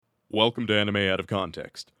Welcome to Anime Out of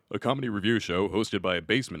Context, a comedy review show hosted by a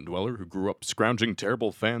basement dweller who grew up scrounging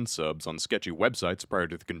terrible fan subs on sketchy websites prior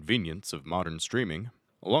to the convenience of modern streaming,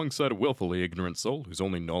 alongside a willfully ignorant soul whose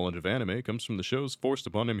only knowledge of anime comes from the shows forced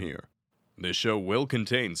upon him here. This show will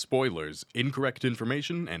contain spoilers, incorrect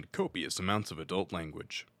information, and copious amounts of adult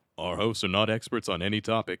language. Our hosts are not experts on any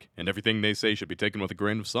topic, and everything they say should be taken with a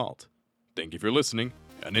grain of salt. Thank you for listening,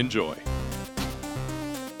 and enjoy.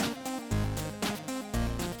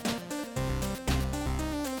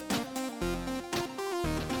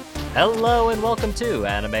 Hello and welcome to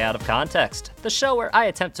Anime Out of Context, the show where I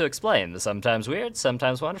attempt to explain the sometimes weird,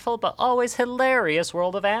 sometimes wonderful, but always hilarious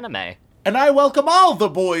world of anime. And I welcome all the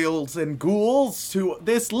boils and ghouls to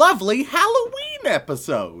this lovely Halloween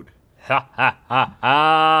episode. Ha ha ha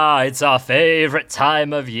ha, it's our favorite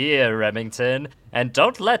time of year, Remington. And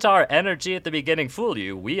don't let our energy at the beginning fool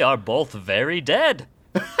you, we are both very dead.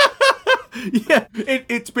 Yeah,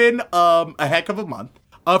 it's been a heck of a month.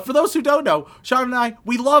 For those who don't know, Sean and I,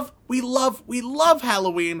 we love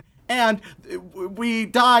Halloween, and we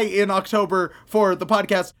die in October for the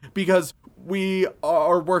podcast because we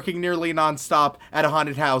are working nearly nonstop at a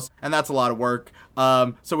haunted house, and that's a lot of work.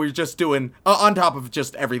 So we're just doing, on top of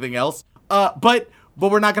just everything else. But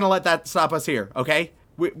we're not going to let that stop us here, okay?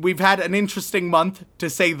 We've had an interesting month, to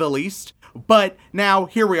say the least. But now,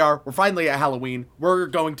 here we are. We're finally at Halloween. We're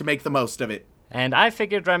going to make the most of it. And I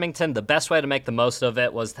figured, Remington, the best way to make the most of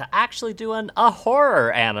it was to actually do a horror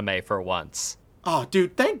anime for once. Oh,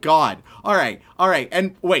 dude, thank God. All right.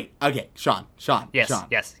 And wait, okay, Sean.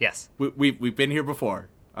 Yes. We've been here before.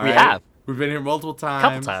 All we right? have. We've been here multiple times.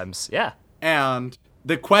 Couple times, yeah. And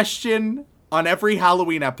the question on every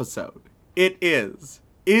Halloween episode, is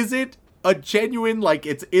it a genuine, like,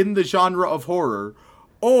 it's in the genre of horror,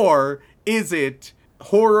 or is it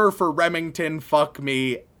horror for Remington, fuck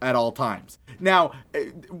me at all times? Now,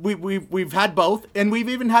 we've had both, and we've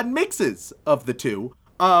even had mixes of the two.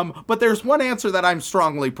 But there's one answer that I'm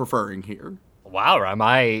strongly preferring here. Wow, Rem,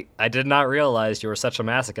 I did not realize you were such a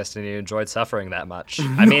masochist and you enjoyed suffering that much.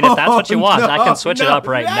 I mean, if that's what you want, I can switch it up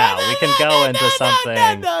right now. We can go into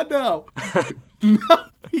something. No.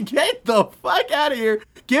 Get the fuck out of here.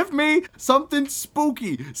 Give me something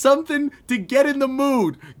spooky, something to get in the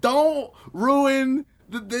mood. Don't ruin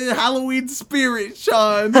the Halloween spirit,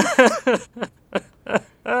 Sean.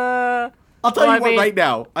 I'll tell you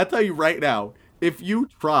right now. If you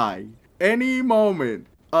try any moment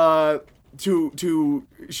to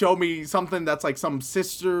show me something that's like some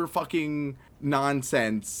sister fucking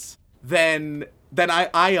nonsense, then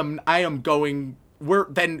I am going.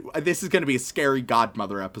 This is gonna be a scary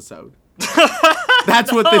godmother episode.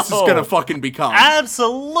 That's what this is gonna fucking become.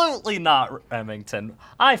 Absolutely not, Remington.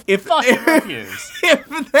 I fucking refuse.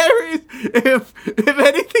 If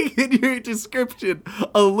anything in your description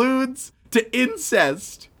alludes to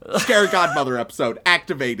incest, scary godmother episode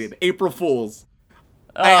activated. April Fools.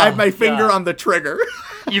 I have my finger on the trigger.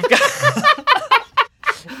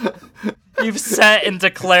 You've set and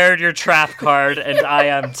declared your trap card, and I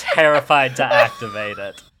am terrified to activate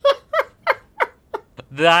it.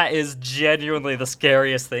 That is genuinely the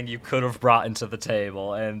scariest thing you could have brought into the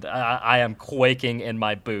table, and I am quaking in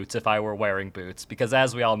my boots if I were wearing boots, because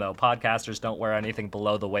as we all know, podcasters don't wear anything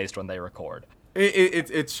below the waist when they record.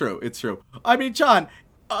 It's true. I mean, John,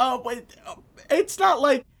 it's not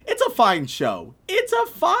like, it's a fine show. It's a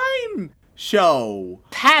fine show.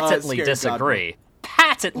 Patently disagree.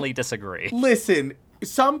 Listen,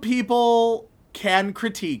 some people can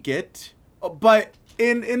critique it, but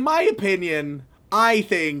in my opinion, I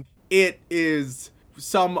think it is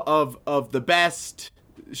some of the best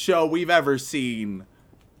show we've ever seen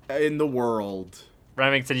in the world.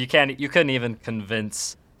 Remington, you couldn't even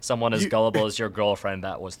convince someone as gullible as your girlfriend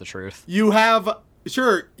that was the truth.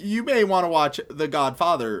 Sure, you may want to watch The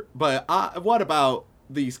Godfather, but what about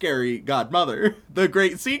the scary godmother? The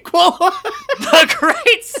great sequel? The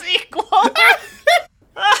great sequel?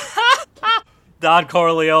 Don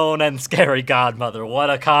Corleone and Scary Godmother. What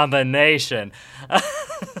a combination.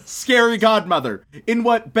 Scary Godmother, in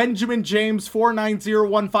what Benjamin James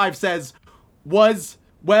 49015 says, was,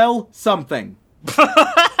 well, something.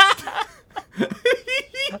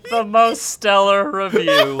 The most stellar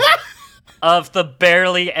review of the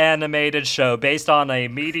barely animated show based on a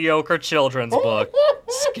mediocre children's book,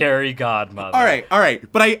 Scary Godmother. All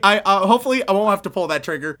right. But I hopefully I won't have to pull that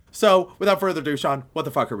trigger. So, without further ado, Sean, what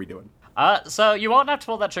the fuck are we doing? So you won't have to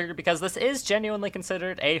pull that trigger because this is genuinely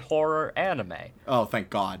considered a horror anime. Oh,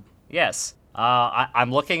 thank God. Yes.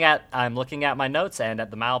 I'm looking at my notes and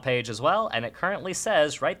at the Mal page as well, and it currently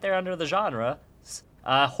says right there under the genre,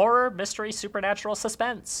 horror, mystery, supernatural,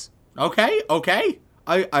 suspense. Okay.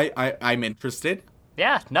 I'm interested.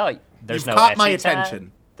 Yeah, no, there's You've no caught my ecchi tag,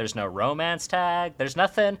 attention. There's no romance tag. There's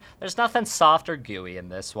nothing soft or gooey in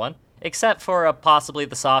this one, except for possibly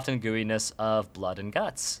the soft and gooiness of Blood and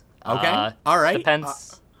Guts. Okay, all right.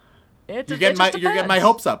 Depends. You're getting my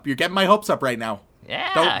hopes up. You're getting my hopes up right now.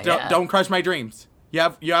 Yeah, Don't crush my dreams. You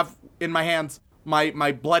have in my hands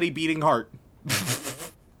my bloody beating heart.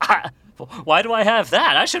 Why do I have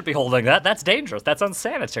that? I should be holding that. That's dangerous. That's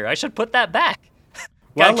unsanitary. I should put that back.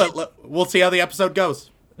 Well, we'll see how the episode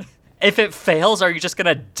goes. If it fails, are you just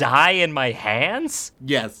gonna die in my hands?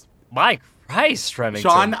 Yes. My Christ,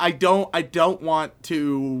 Remington. Sean, I don't want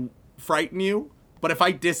to frighten you, but if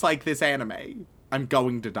I dislike this anime, I'm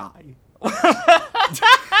going to die.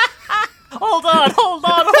 Hold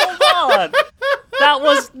on. That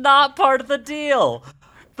was not part of the deal.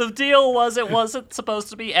 The deal was it wasn't supposed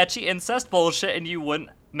to be ecchi incest bullshit and you wouldn't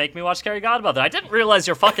make me watch Carrie Godmother. I didn't realize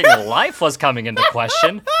your fucking life was coming into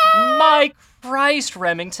question. My Christ,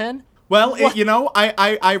 Remington. Well,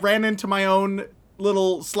 I ran into my own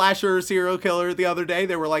little slasher serial killer the other day.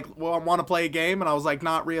 They were like, well, I want to play a game. And I was like,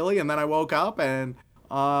 not really. And then I woke up and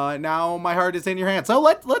now my heart is in your hands. So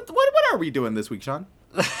what are we doing this week, Sean?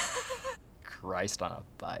 Christ on a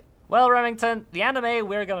bike. Well, Remington, the anime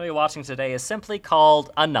we're going to be watching today is simply called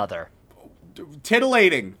Another.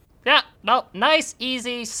 Titillating. Yeah, no, nice,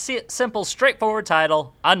 easy, simple, straightforward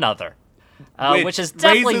title, Another. Which is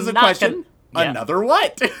definitely raises a not question. Yeah. Another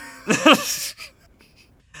what?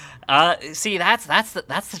 See, that's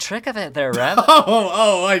the trick of it there, Rem.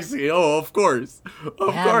 Oh, I see. Oh, of course. Of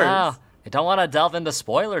course. No. I don't want to delve into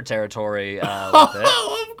spoiler territory with it.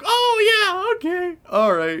 Oh, yeah, okay.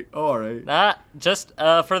 All right. Just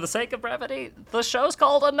for the sake of brevity, the show's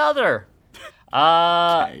called Another.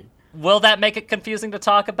 Okay. Will that make it confusing to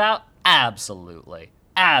talk about? Absolutely.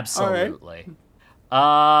 But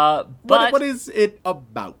what is it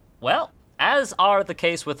about? Well, as are the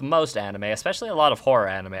case with most anime, especially a lot of horror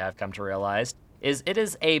anime I've come to realize, it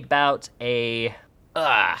is about a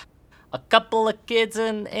couple of kids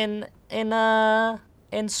in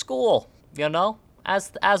school,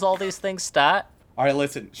 as all these things start. All right,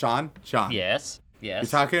 listen, Sean. Yes. You're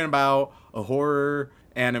talking about a horror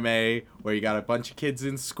anime where you got a bunch of kids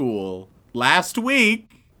in school. Last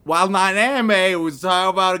week, while not an anime, it was talking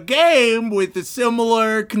about a game with a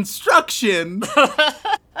similar construction.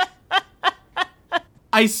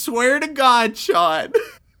 I swear to God, Sean.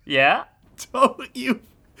 Yeah? Don't you...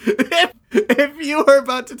 If you were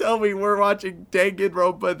about to tell me we're watching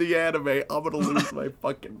Danganronpa the anime, I'm gonna lose my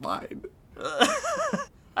fucking mind.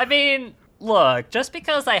 I mean, look, just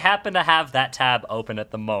because I happen to have that tab open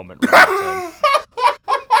at the moment, Remington,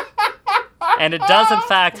 and it does in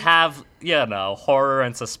fact have, horror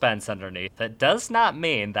and suspense underneath, that does not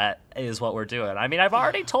mean that is what we're doing. I mean, I've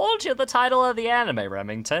already told you the title of the anime,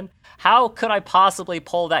 Remington. How could I possibly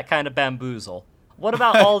pull that kind of bamboozle? What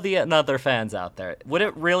about all the Another fans out there? Would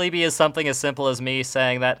it really be something as simple as me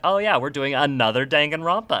saying that, oh yeah, we're doing another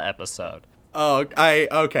Danganronpa episode? Oh,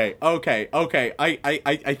 okay.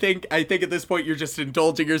 I think at this point you're just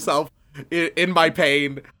indulging yourself in my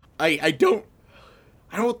pain. I don't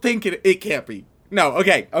think it can't be. No,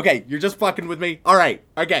 okay, you're just fucking with me. All right,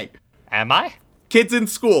 okay. Am I? Kids in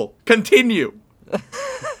school, continue.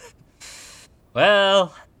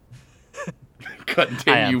 Well...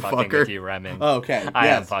 Continue, I am fucking fucker. with you, Reming. Okay, I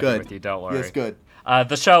am yes, fucking good. with you, don't worry. Yes, good.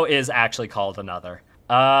 The show is actually called Another.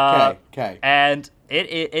 Okay. And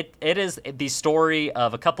it is the story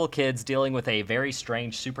of a couple kids dealing with a very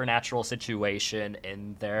strange supernatural situation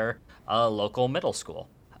in their local middle school.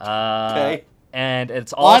 Okay. And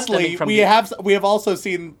it's all stemming Oddly, from we have also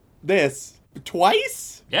seen this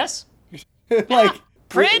twice. Yes. Like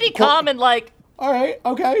Pretty common, like... All right.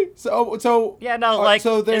 Okay. So. Yeah. No. Like.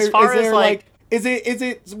 So there, as far as like. Is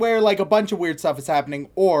it where like a bunch of weird stuff is happening,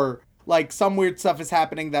 or like some weird stuff is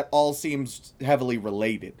happening that all seems heavily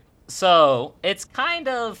related? So it's kind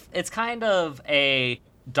of a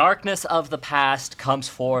darkness of the past comes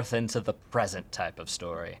forth into the present type of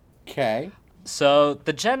story. Okay. So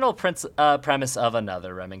the general premise of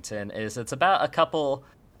Another, Remington, is it's about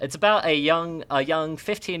a young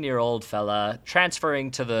 15-year-old fella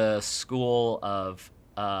transferring to the school of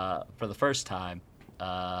for the first time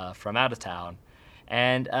from out of town,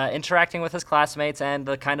 and interacting with his classmates and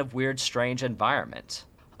the kind of weird, strange environment.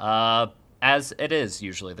 As it is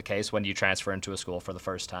usually the case when you transfer into a school for the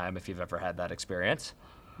first time, if you've ever had that experience.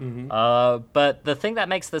 Mm-hmm. But the thing that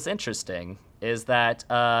makes this interesting is that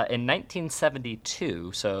in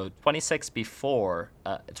 1972, so 26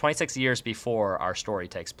 years before our story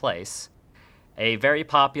takes place, a very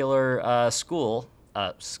popular a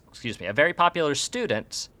very popular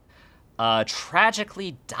student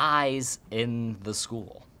tragically dies in the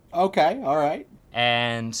school. Okay, all right.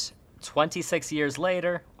 And 26 years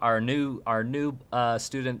later, our new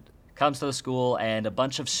student comes to the school, and a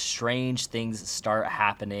bunch of strange things start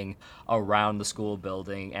happening around the school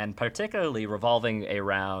building, and particularly revolving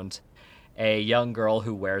around a young girl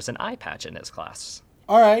who wears an eye patch in his class.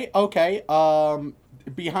 All right, okay.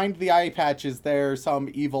 Behind the eye patch, is there some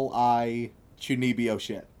evil eye Chunibyo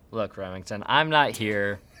shit? Look, Remington, I'm not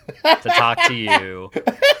here to talk to you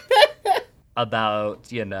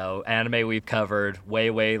about, anime we've covered way,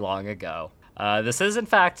 way long ago. This is, in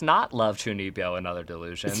fact, not Love Chunibyo and Other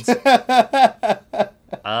Delusions.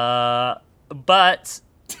 But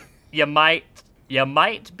you might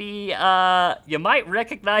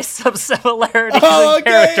recognize some similarities in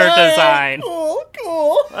character design.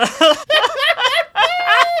 Cool.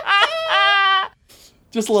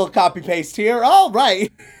 Just a little copy paste here. All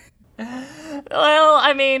right. Well,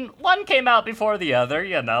 I mean, one came out before the other,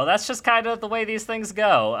 that's just kind of the way these things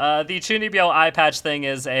go. The Chunibyo eye patch thing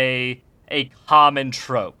is a common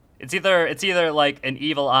trope. It's either like an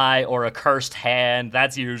evil eye or a cursed hand.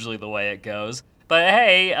 That's usually the way it goes. But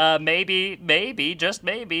hey, maybe, just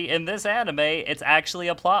maybe, in this anime, it's actually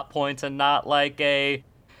a plot point and not like a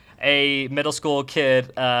middle school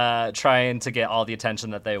kid trying to get all the attention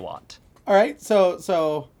that they want. All right,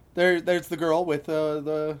 so there's the girl with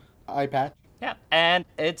the eye patch. Yeah, and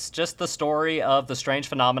it's just the story of the strange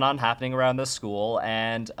phenomenon happening around this school,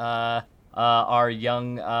 and our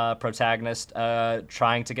young protagonist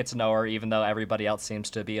trying to get to know her, even though everybody else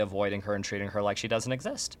seems to be avoiding her and treating her like she doesn't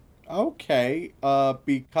exist. Okay,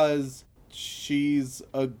 because she's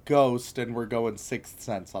a ghost, and we're going Sixth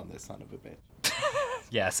Sense on this son of a bitch.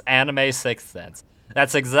 Yes, anime Sixth Sense.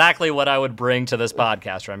 That's exactly what I would bring to this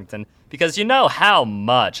podcast, Remington, because you know how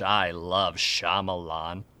much I love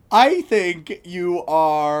Shyamalan. I think you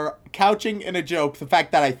are couching in a joke the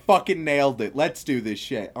fact that I fucking nailed it. Let's do this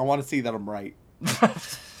shit. I want to see that I'm right.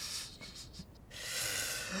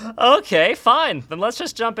 Okay, fine. Then let's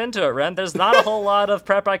just jump into it, Ren. There's not a whole lot of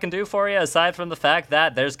prep I can do for you, aside from the fact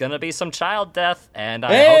that there's going to be some child death, and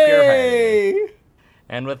I hope you're ready.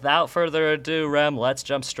 And without further ado, Rem, let's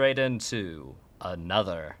jump straight into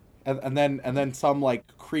another. And then some, like,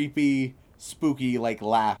 creepy, spooky, like,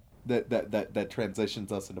 laugh that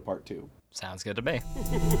transitions us into part 2. Sounds good to me.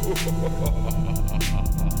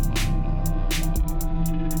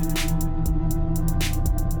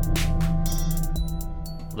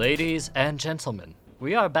 Ladies and gentlemen,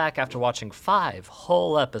 we are back after watching 5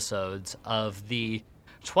 whole episodes of the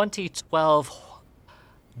 2012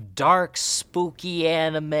 dark, spooky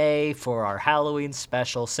anime for our Halloween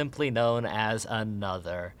special, simply known as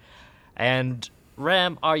Another. And,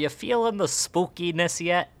 Ram, are you feeling the spookiness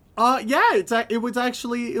yet? Yeah, it was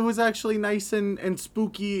actually nice and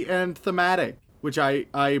spooky and thematic, which I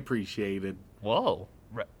appreciated. Whoa,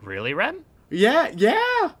 really, Rem? Yeah.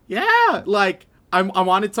 Like I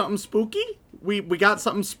wanted something spooky. We got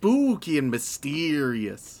something spooky and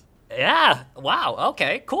mysterious. Yeah. Wow.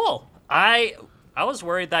 Okay. Cool. I was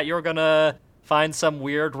worried that you were gonna find some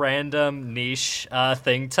weird, random niche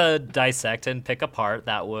thing to dissect and pick apart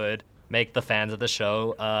that would make the fans of the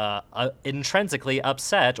show intrinsically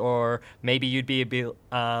upset, or maybe you'd be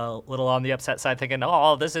a little on the upset side thinking,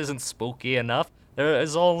 oh, this isn't spooky enough. There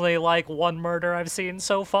is only like one murder I've seen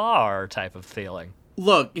so far type of feeling.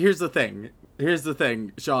 Look, here's the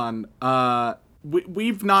thing, Sean.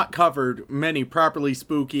 We've not covered many properly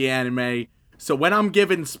spooky anime, so when I'm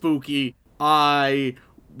given spooky, I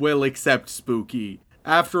will accept spooky.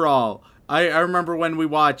 After all, I remember when we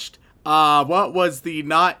watched what was the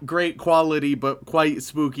not great quality but quite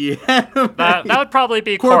spooky anime? That would probably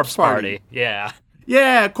be Corpse Party. Yeah.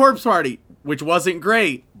 Yeah, Corpse Party, which wasn't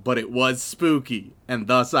great, but it was spooky, and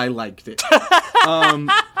thus I liked it.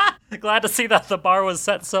 Glad to see that the bar was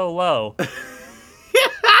set so low.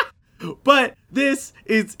 But this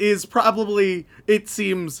is probably, it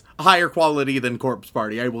seems, higher quality than Corpse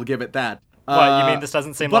Party. I will give it that. What, you mean this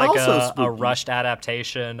doesn't seem like a rushed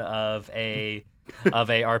adaptation of a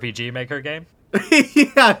RPG Maker game?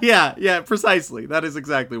 Yeah, precisely. That is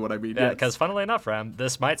exactly what I mean. Yeah, because funnily enough, Ram,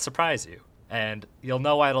 this might surprise you. And you'll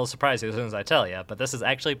know why it'll surprise you as soon as I tell you, but this is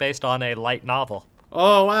actually based on a light novel.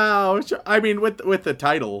 Oh, wow. I mean, with the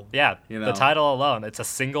title. Yeah, the title alone. It's a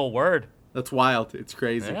single word. That's wild. It's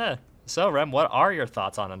crazy. Yeah. So, Rem, what are your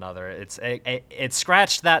thoughts on Another? It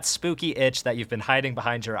scratched that spooky itch that you've been hiding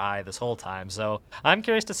behind your eye this whole time. So I'm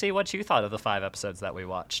curious to see what you thought of the 5 episodes that we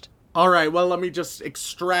watched. All right, well, let me just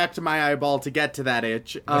extract my eyeball to get to that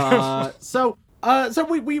itch. So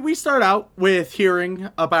we start out with hearing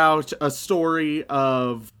about a story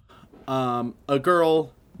of a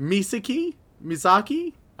girl Misaki,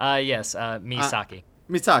 Yes, Misaki.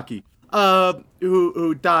 Misaki,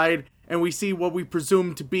 who died, and we see what we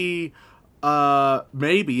presume to be,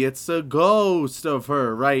 maybe it's a ghost of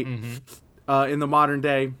her, right? In the modern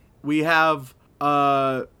day, we have,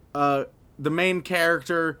 the main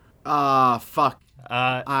character, I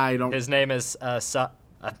don't... His name is, Saka...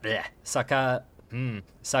 Saka... His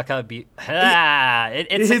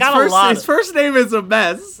first name is a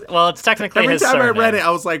mess. Well, it's technically Every his time surname. I read it,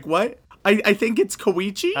 I was like, what? I think it's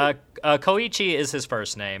Koichi? Koichi is his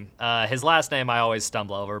first name. His last name I always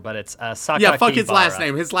stumble over, but it's Sakakibara. Yeah, fuck his last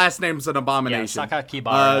name. His last name's an abomination. Yeah,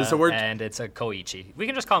 Sakakibara, Uh, and it's a Koichi. We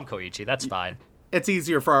can just call him Koichi. That's fine. It's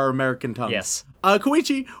easier for our American tongues. Yes.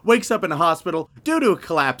 Koichi wakes up in a hospital due to a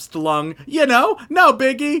collapsed lung. You know, no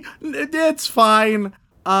biggie. It's fine.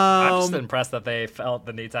 I'm just impressed that they felt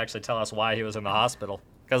the need to actually tell us why he was in the hospital.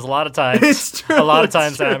 Because a lot of times, It's true, a lot of it's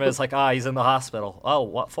times, true. anime is like, he's in the hospital. Oh,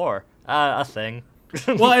 what for? A thing.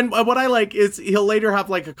 Well, and what I like is he'll later have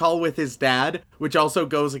like a call with his dad, which also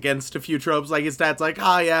goes against a few tropes. Like his dad's like,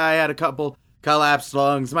 oh yeah, I had a couple collapsed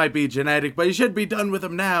lungs, might be genetic, but you should be done with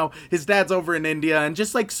them now. His dad's over in India and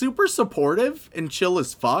just like super supportive and chill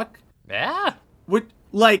as fuck. Yeah.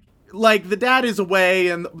 Like the dad is away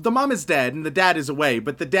and the mom is dead and the dad is away,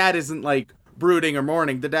 but the dad isn't like brooding or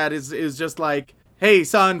mourning. The dad is just like, hey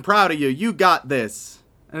son, proud of you. You got this.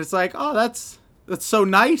 And it's like, oh, that's so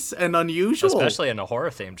nice and unusual. Especially in a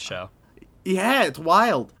horror-themed show. Yeah, it's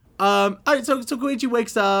wild. All right, so Koichi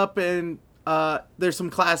wakes up and there's some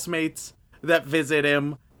classmates that visit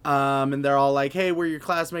him. And they're all like, hey, we're your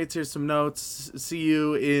classmates. Here's some notes. See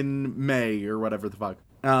you in May or whatever the fuck.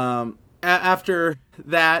 After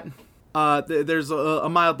that, there's a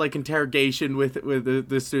mild like interrogation with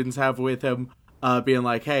the students have with him, being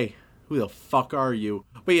like, hey, who the fuck are you?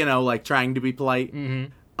 But you know, like trying to be polite.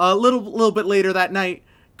 A little bit later that night,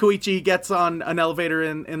 Koichi gets on an elevator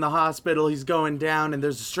in the hospital. He's going down, and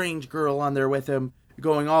there's a strange girl on there with him,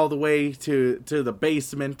 going all the way to the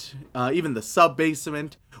basement, even the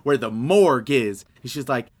sub-basement, where the morgue is. And she's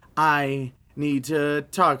like, I need to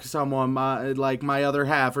talk to someone, like my other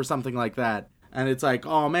half or something like that. And it's like,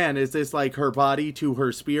 oh man, is this like her body to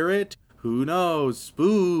her spirit? Who knows?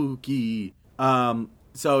 Spooky.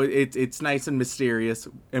 So it's nice and mysterious.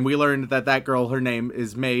 And we learned that girl, her name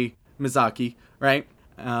is Mei Mizaki, right?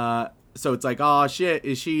 So it's like, oh shit,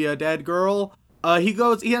 is she a dead girl?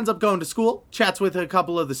 He ends up going to school, chats with a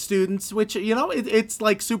couple of the students, which, you know, it's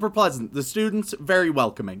like super pleasant. The students, very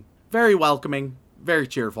welcoming, very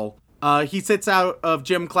cheerful. He sits out of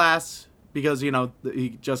gym class because, you know,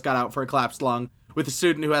 he just got out for a collapsed lung with a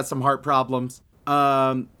student who has some heart problems.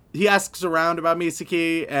 He asks around about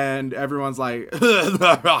Misaki, and everyone's like,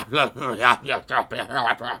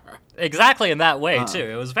 Exactly in that way, too.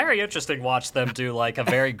 It was very interesting to watch them do, like, a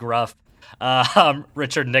very gruff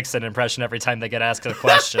Richard Nixon impression every time they get asked a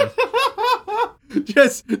question.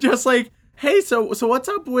 just like, hey, so what's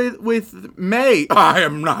up with May? I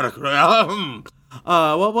am not a...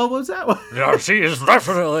 what was that? No, she is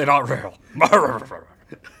definitely not real.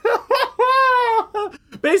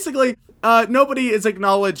 Basically, nobody is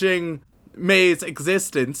acknowledging May's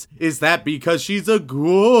existence. Is that because she's a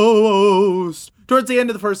ghost? Towards the end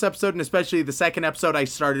of the first episode, and especially the second episode, I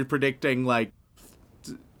started predicting, like,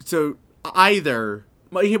 so either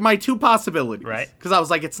my two possibilities. Right. Because I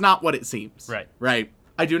was like, it's not what it seems. Right. Right.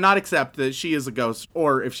 I do not accept that she is a ghost,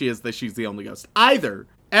 or if she is, that she's the only ghost. Either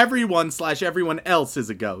everyone else is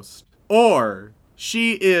a ghost, or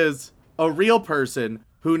she is a real person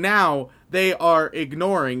who now they are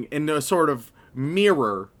ignoring in a sort of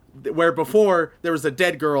mirror, where before there was a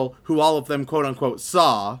dead girl who all of them quote unquote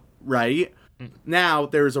saw, right? Now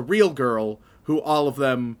there's a real girl who all of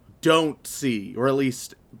them don't see, or at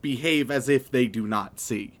least behave as if they do not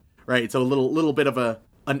see, right? So a little bit of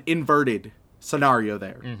an inverted scenario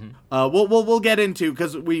there. We'll get into,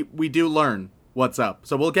 because we do learn what's up,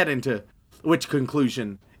 so we'll get into which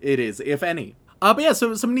conclusion it is, if any. But yeah,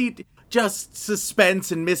 so some neat just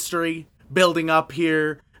suspense and mystery building up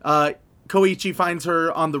here. Koichi finds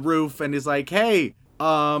her on the roof and is like, hey,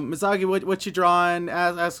 Misaki, what you drawing?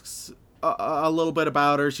 Asks a little bit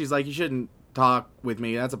about her. She's like, you shouldn't talk with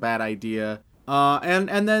me, that's a bad idea.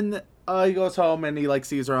 And then he goes home and he like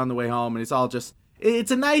sees her on the way home, and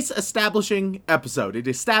it's a nice establishing episode. It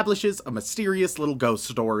establishes a mysterious little ghost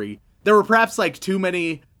story. There were perhaps like too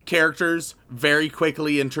many characters very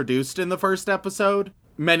quickly introduced in the first episode,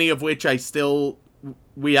 many of which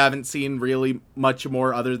we haven't seen really much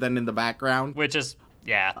more other than in the background. Which is,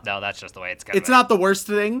 yeah, no, that's just the way it's going to be. It's not the worst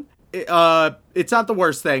thing. It's not the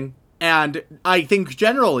worst thing. And I think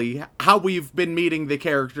generally how we've been meeting the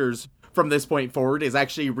characters from this point forward is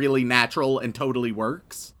actually really natural and totally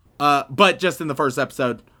works. But just in the first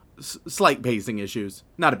episode, slight pacing issues.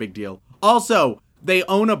 Not a big deal. Also, they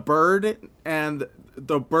own a bird, and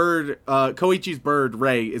the bird, Koichi's bird,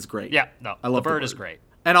 Ray, is great. Yeah, no, I love the bird is great.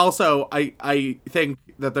 And also, I think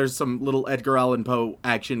that there's some little Edgar Allan Poe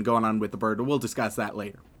action going on with the bird. We'll discuss that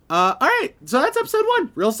later. All right, so that's episode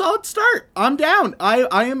 1. Real solid start. I'm down.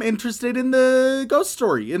 I am interested in the ghost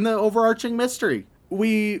story, in the overarching mystery.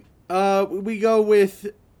 We go with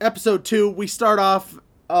episode 2. We start off,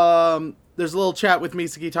 there's a little chat with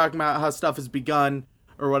Misaki talking about how stuff has begun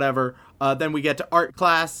or whatever. Then we get to art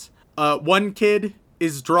class. One kid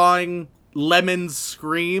is drawing Lemon's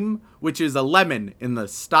Scream, which is a lemon in the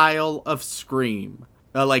style of Scream.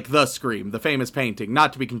 Like The Scream, the famous painting,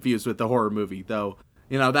 not to be confused with the horror movie, though.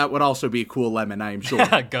 You know, that would also be a cool lemon, I am sure.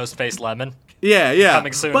 Ghostface Lemon. Yeah.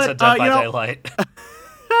 Coming soon to Dead by Daylight.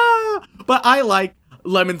 But I like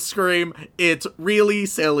Lemon Scream. It's really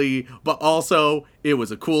silly, but also it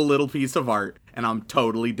was a cool little piece of art, and I'm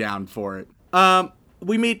totally down for it.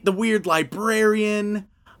 We meet the weird librarian.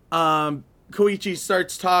 Koichi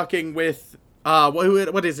starts talking with,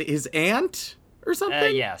 what is it, his aunt or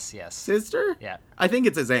something? Yes. Sister? Yeah. I think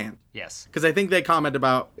it's his aunt. Yes. Because I think they comment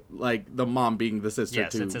about, like, the mom being the sister,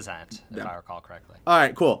 Yes, too. it's his aunt, if I recall correctly. All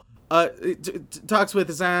right, cool. Talks with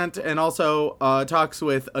his aunt and also talks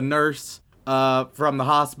with a nurse from the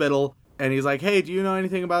hospital. And he's like, hey, do you know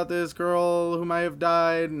anything about this girl who might have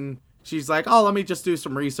died? And she's like, oh, let me just do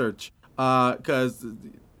some research. Because,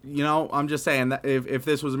 you know, I'm just saying that if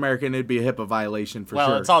this was American, it'd be a HIPAA violation for sure.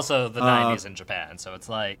 Well, it's also the 90s in Japan, so it's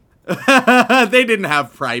like... They didn't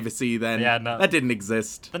have privacy then. Yeah, no. That didn't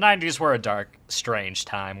exist. The 90s were a dark, strange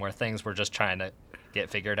time where things were just trying to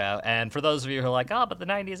get figured out. And for those of you who are like, oh, but the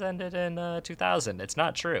 90s ended in 2000, it's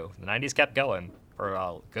not true. The 90s kept going for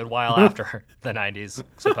a good while after the 90s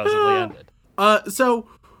supposedly ended. So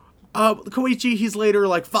Koichi, he's later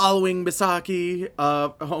like following Misaki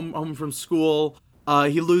home from school.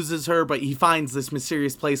 He loses her, but he finds this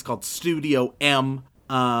mysterious place called Studio M.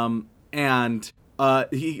 And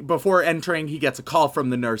before entering, he gets a call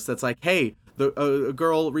from the nurse that's like, hey, a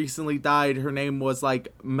girl recently died. Her name was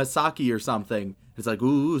like Misaki or something. It's like,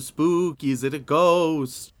 ooh, spooky. Is it a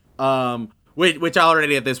ghost? Which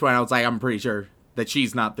already at this point, I was like, I'm pretty sure that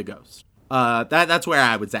she's not the ghost. That's where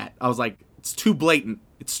I was at. I was like, it's too blatant.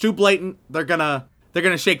 It's too blatant. They're gonna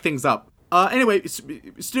shake things up. Anyway,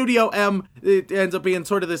 Studio M, it ends up being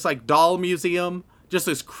sort of this like doll museum. Just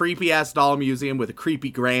this creepy ass doll museum with a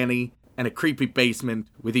creepy granny and a creepy basement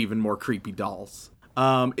with even more creepy dolls.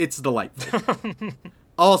 It's delightful.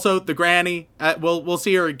 Also, the granny, we'll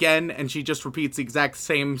see her again, and she just repeats the exact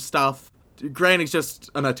same stuff. Granny's just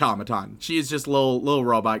an automaton. She is just little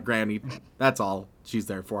robot granny. That's all she's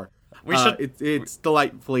there for. It's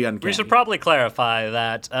delightfully uncanny. We should probably clarify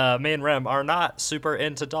that me and Rem are not super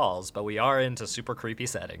into dolls, but we are into super creepy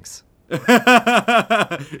settings.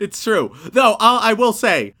 It's true. Though, I will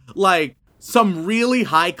say, like, some really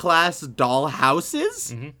high-class doll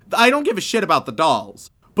houses, I don't give a shit about the dolls,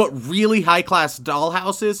 but really high-class doll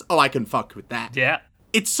houses, oh, I can fuck with that. Yeah.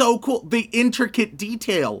 It's so cool. The intricate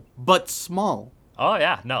detail, but small. Oh,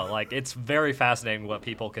 yeah. No, like, it's very fascinating what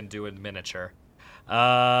people can do in miniature.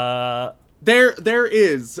 There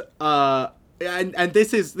is, and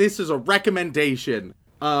this is a recommendation.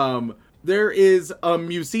 There is a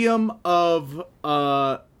museum of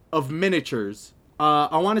miniatures.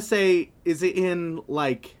 I want to say, is it in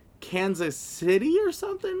like Kansas City or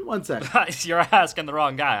something? One sec. You're asking the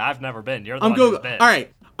wrong guy. I've never been. You're the one who's been. All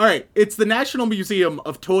right. It's the National Museum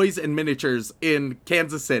of Toys and Miniatures in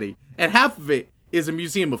Kansas City, and half of it is a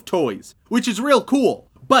museum of toys, which is real cool.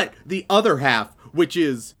 But the other half, which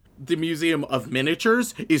is the Museum of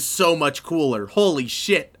Miniatures, is so much cooler. Holy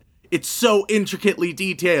shit. It's so intricately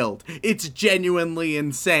detailed. It's genuinely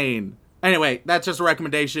insane. Anyway, that's just a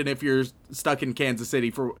recommendation if you're stuck in Kansas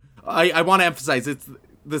City. I want to emphasize, it's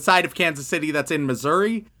the side of Kansas City that's in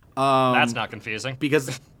Missouri. That's not confusing.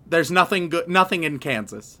 Because there's nothing in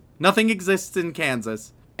Kansas. Nothing exists in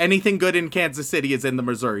Kansas. Anything good in Kansas City is in the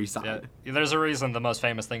Missouri side. Yeah, there's a reason the most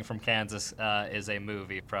famous thing from Kansas is a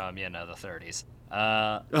movie from, the 30s.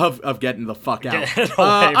 Of getting the fuck out. Get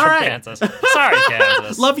away from Kansas. Sorry,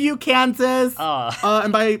 Kansas. Love you, Kansas.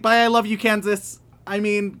 And by I love you, Kansas, I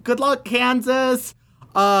mean, good luck, Kansas.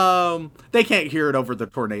 They can't hear it over the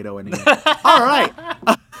tornado anymore. All right.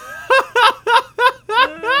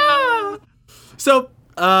 So,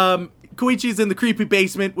 Koichi's in the creepy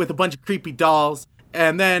basement with a bunch of creepy dolls.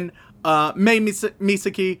 And then, Mei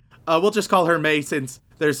Misaki, we'll just call her Mei since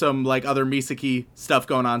there's some, like, other Misaki stuff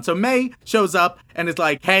going on. So Mei shows up and is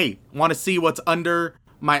like, hey, want to see what's under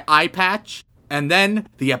my eye patch, and then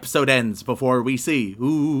the episode ends before we see,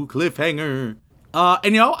 ooh, cliffhanger.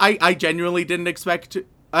 And I genuinely didn't expect,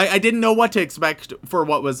 I didn't know what to expect for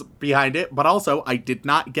what was behind it, but also I did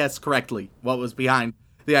not guess correctly what was behind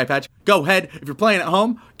the eye patch. Go ahead, if you're playing at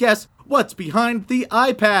home, guess what's behind the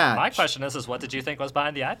eye patch. My question is what did you think was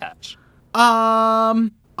behind the eye patch?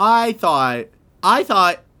 I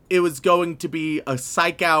thought it was going to be a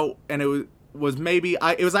psych out, and it was maybe,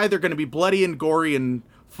 it was either going to be bloody and gory and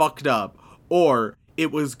fucked up, or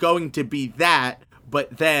it was going to be that,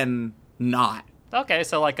 but then not. Okay,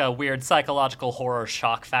 so like a weird psychological horror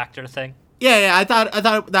shock factor thing. Yeah, I thought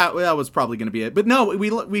that was probably going to be it. But no,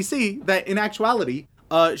 we see that in actuality,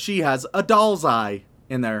 she has a doll's eye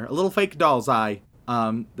in there, a little fake doll's eye,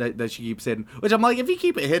 that she keeps hidden. Which I'm like, if you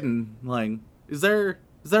keep it hidden, like, is there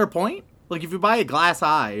a point? Like, if you buy a glass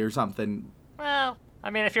eye or something. Well, I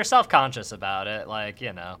mean, if you're self-conscious about it, like,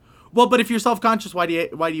 Well, but if you're self-conscious, why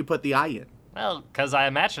do you put the eye in? Well, because I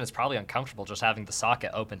imagine it's probably uncomfortable just having the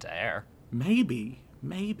socket open to air. Maybe.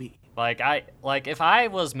 Like if I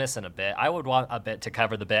was missing a bit, I would want a bit to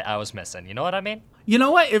cover the bit I was missing. You know what I mean? You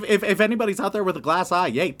know what? If anybody's out there with a glass eye,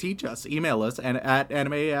 yay, teach us. Email us and at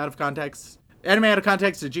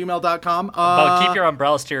animeoutofcontext@gmail.com. But keep your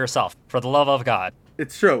umbrellas to yourself, for the love of God.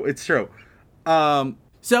 It's true.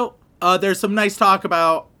 So there's some nice talk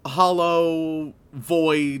about hollow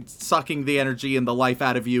void sucking the energy and the life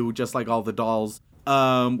out of you, just like all the dolls.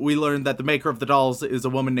 We learned that the maker of the dolls is a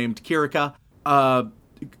woman named Kirika.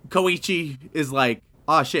 Koichi is like,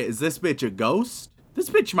 oh shit, is this bitch a ghost? This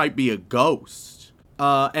bitch might be a ghost.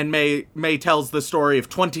 And May tells the story of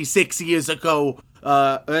 26 years ago,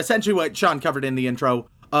 essentially what Sean covered in the intro.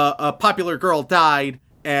 A popular girl died,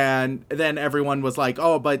 and then everyone was like,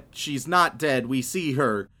 oh, but she's not dead. We see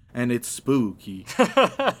her, and it's spooky.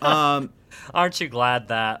 Aren't you glad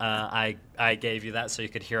that I gave you that so you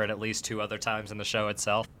could hear it at least 2 other times in the show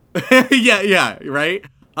itself? yeah, right?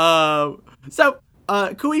 So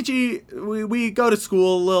Koichi, we go to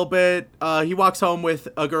school a little bit. He walks home with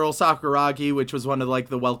a girl, Sakuragi, which was one of like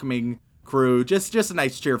the welcoming crew. Just a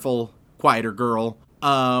nice, cheerful, quieter girl.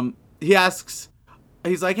 He asks,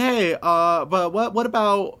 he's like, hey, but what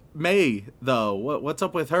about May though? What's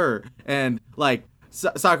up with her? And like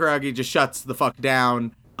Sakuragi just shuts the fuck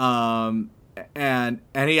down. And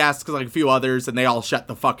he asks like a few others, and they all shut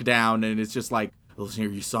the fuck down. And it's just like, listen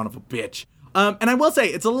here, you son of a bitch. And I will say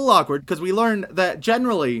it's a little awkward because we learn that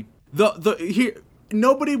generally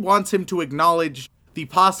nobody wants him to acknowledge the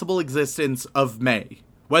possible existence of May,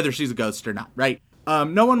 whether she's a ghost or not, right?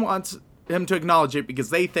 No one wants him to acknowledge it because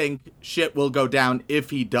they think shit will go down if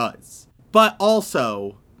he does. But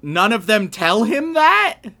also, none of them tell him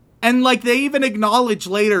that. And like they even acknowledge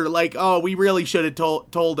later, like, oh, we really should have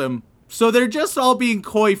told him. So they're just all being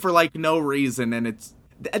coy for like no reason, and it's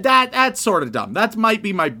that's sort of dumb. That might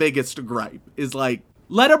be my biggest gripe, is like,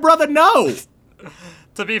 let a brother know.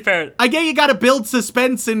 To be fair, I get you gotta build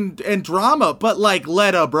suspense and drama, but like,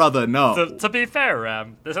 let a brother know. To be fair,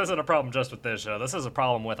 Ram, this isn't a problem just with this show. This is a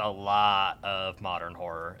problem with a lot of modern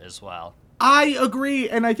horror as well. I agree,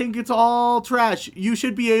 and I think it's all trash. You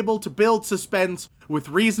should be able to build suspense with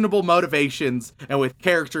reasonable motivations and with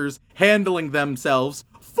characters handling themselves,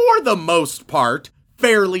 for the most part,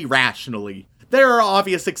 fairly rationally. There are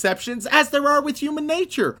obvious exceptions, as there are with human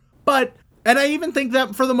nature. And I even think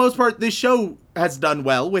that for the most part, this show has done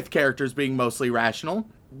well with characters being mostly rational,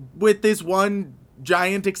 with this one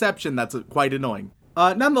giant exception that's quite annoying.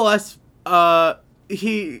 Nonetheless,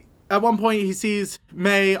 he at one point he sees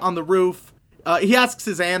May on the roof. He asks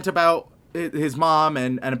his aunt about his mom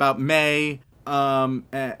and about May, and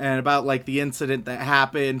about like the incident that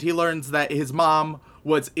happened. He learns that his mom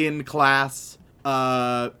was in class.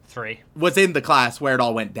 3 was in the class where it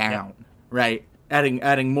all went down, right?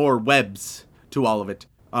 Adding more webs to all of it,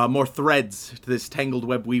 more threads to this tangled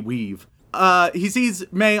web we weave. He sees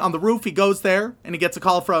May on the roof. He goes there, and he gets a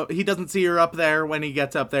call he doesn't see her up there when he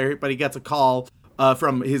gets up there, but he gets a call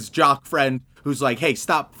from his jock friend who's like, hey,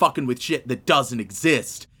 stop fucking with shit that doesn't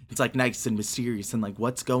exist. It's like nice and mysterious and like,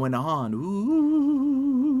 what's going on?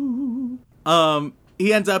 Ooh.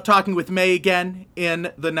 He ends up talking with May again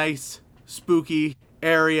in the nice spooky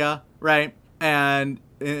area, right? And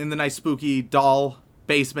in the nice spooky doll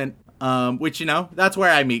basement, which, that's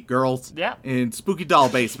where I meet girls. Yeah. In spooky doll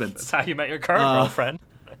basements. That's how you met your current girlfriend.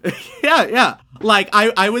 Yeah. Like,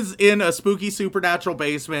 I was in a spooky supernatural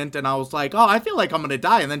basement, and I was like, oh, I feel like I'm gonna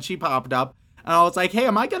die. And then she popped up, and I was like, hey,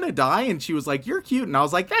 am I gonna die? And she was like, you're cute. And I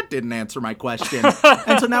was like, that didn't answer my question.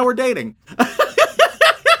 And so now we're dating.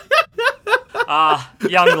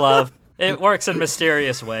 Young love. It works in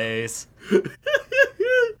mysterious ways.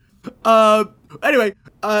 Anyway,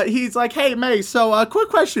 he's like, hey, May, so, quick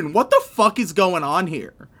question. What the fuck is going on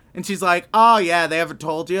here? And she's like, oh, yeah, they haven't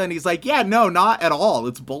told you. And he's like, yeah, no, not at all.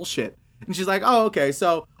 It's bullshit. And she's like, oh, okay.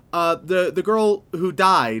 So, the girl who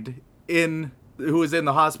died who was in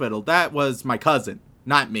the hospital, that was my cousin,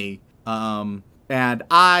 not me. And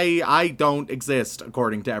I don't exist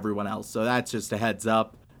according to everyone else. So that's just a heads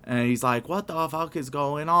up. And he's like, what the fuck is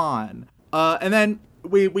going on? And then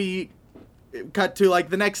we cut to like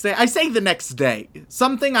the next day. I say the next day.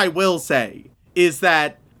 Something I will say is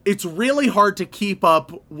that it's really hard to keep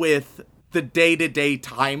up with the day-to-day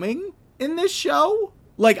timing in this show.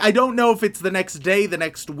 Like, I don't know if it's the next day, the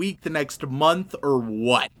next week, the next month, or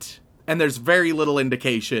what. And there's very little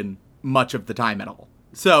indication much of the time at all.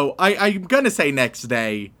 So I'm gonna say next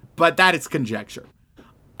day, but that is conjecture.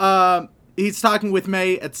 He's talking with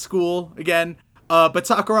May at school again. But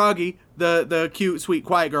Sakuragi, the cute, sweet,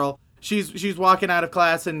 quiet girl, she's walking out of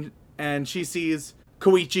class and she sees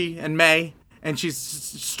Koichi and May, and she's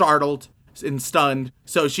startled and stunned.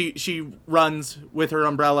 So she runs with her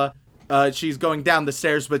umbrella. She's going down the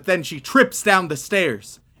stairs, but then she trips down the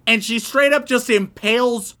stairs, and she straight up just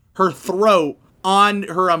impales her throat on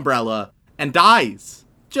her umbrella and dies.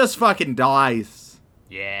 Just fucking dies.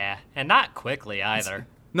 Yeah, and not quickly either.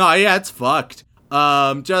 No, yeah, it's fucked.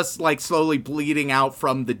 Just like slowly bleeding out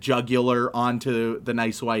from the jugular onto the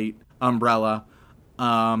nice white umbrella.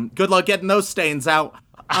 Good luck getting those stains out.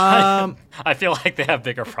 I feel like they have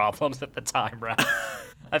bigger problems at the time, right?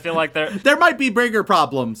 I feel like there might be bigger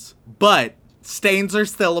problems, but stains are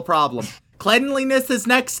still a problem. Cleanliness is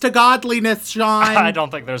next to godliness, Sean. I don't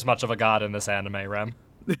think there's much of a god in this anime, Rem.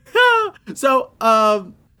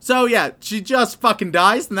 So yeah, she just fucking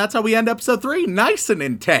dies, and that's how we end episode 3. Nice and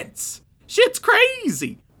intense. Shit's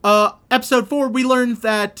crazy. Episode 4, we learned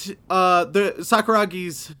that the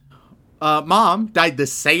Sakuragi's mom died the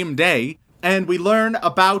same day, and we learn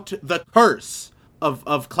about the curse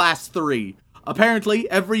of class 3. Apparently,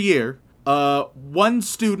 every year, one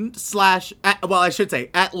student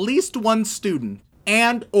at least one student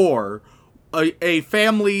and or a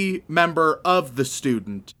family member of the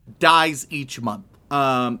student dies each month.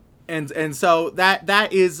 And so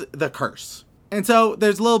that is the curse. And so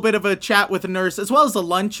there's a little bit of a chat with the nurse, as well as a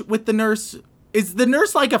lunch with the nurse. Is the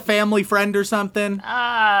nurse like a family friend or something?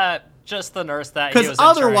 Just the nurse that he was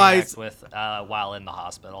otherwise with while in the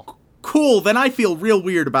hospital. Cool, then I feel real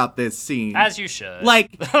weird about this scene. As you should. Like,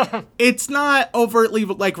 it's not overtly,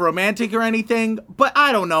 like, romantic or anything, but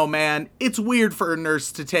I don't know, man. It's weird for a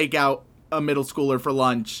nurse to take out a middle schooler for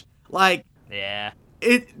lunch. Like, yeah.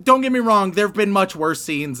 Don't get me wrong, there have been much worse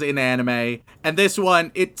scenes in anime, and this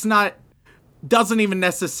one, doesn't even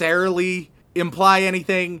necessarily imply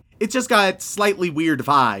anything. It's just got slightly weird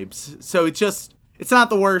vibes. So it's not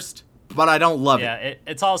the worst, but I don't love it. Yeah,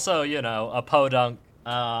 it's also, a podunk,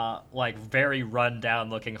 like very run-down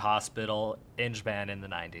looking hospital in Japan in the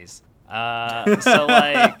 90s. So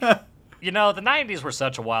like, the 90s were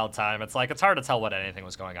such a wild time. It's like, it's hard to tell what anything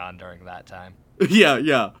was going on during that time.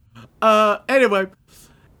 Yeah. Anyway,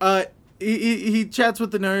 he chats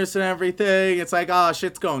with the nurse and everything. It's like, oh,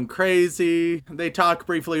 shit's going crazy. They talk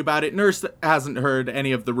briefly about it. Nurse hasn't heard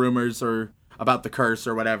any of the rumors or about the curse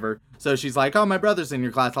or whatever. So she's like, oh, my brother's in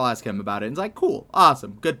your class. I'll ask him about it. And it's like, cool,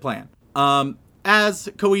 awesome, good plan. As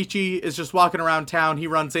Koichi is just walking around town, he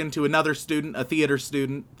runs into another student, a theater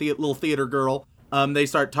student, little theater girl. They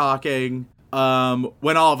start talking,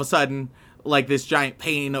 when all of a sudden, like this giant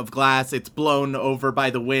pane of glass, it's blown over by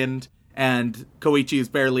the wind, and Koichi is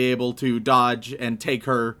barely able to dodge and take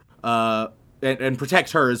her, and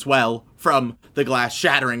protect her as well from the glass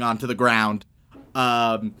shattering onto the ground,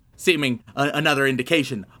 seeming another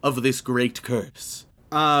indication of this great curse.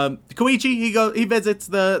 Koichi, he visits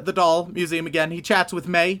the doll museum again. He chats with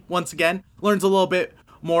May once again, learns a little bit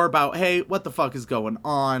more about, hey, what the fuck is going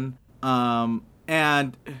on?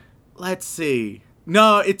 And let's see.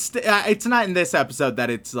 No, it's not in this episode that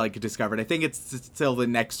it's like discovered. I think it's still the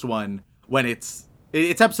next one when it's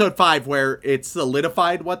episode 5 where it's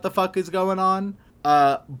solidified what the fuck is going on.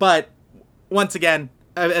 But once again,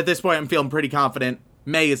 at this point, I'm feeling pretty confident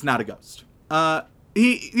May is not a ghost.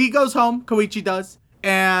 He goes home, Koichi does,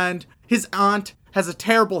 and his aunt has a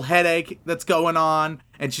terrible headache that's going on,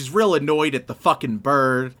 and she's real annoyed at the fucking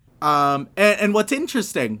bird. And what's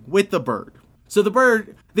interesting with the bird, so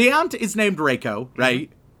the aunt is named Reiko, right?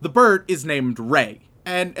 Mm-hmm. The bird is named Ray,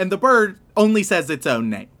 and the bird only says its own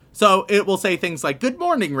name. So it will say things like, good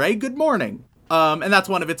morning, Ray, good morning. And that's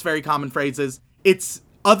one of its very common phrases. Its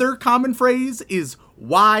other common phrase is,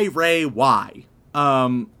 why, Ray, why?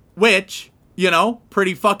 Which,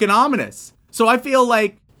 pretty fucking ominous. So I feel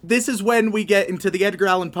like this is when we get into the Edgar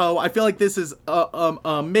Allan Poe. I feel like this is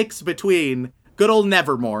a mix between good old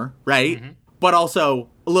Nevermore, right? Mm-hmm. But also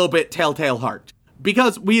a little bit Telltale Heart.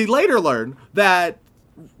 Because we later learn that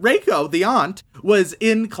Reiko, the aunt, was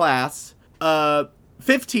in class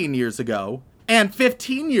 15 years ago. And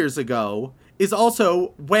 15 years ago is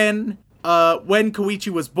also when Koichi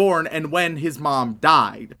was born and when his mom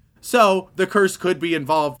died. So the curse could be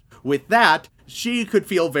involved with that. She could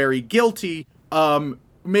feel very guilty.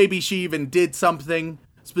 Maybe she even did something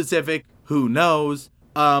specific. Who knows?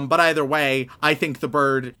 But either way, I think the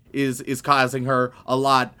bird is causing her a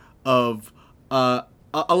lot of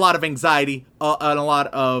anxiety and a lot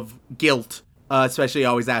of guilt, especially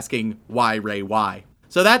always asking why, Ray, why.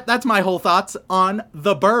 So that's my whole thoughts on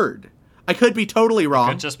the bird. I could be totally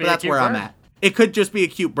wrong, but that's where I'm at. It could just be a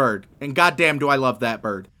cute bird, and goddamn do I love that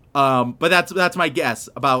bird. But that's my guess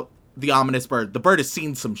about the ominous bird. The bird has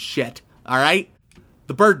seen some shit, all right?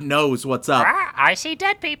 The bird knows what's up. I see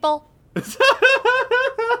dead people.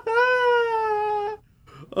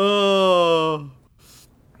 Oh.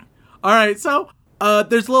 All right, so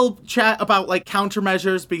there's a little chat about like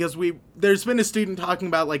countermeasures because there's been a student talking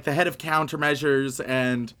about like the head of countermeasures,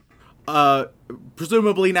 and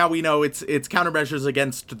presumably now we know it's countermeasures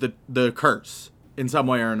against the curse in some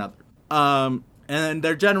way or another. And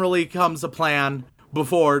there generally comes a plan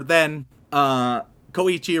before then.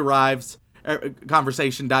 Koichi arrives.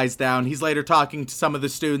 Conversation dies down. He's later talking to some of the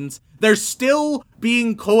students. They're still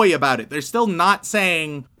being coy about it. They're still not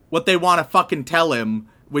saying what they want to fucking tell him,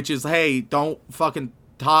 which is, hey, don't fucking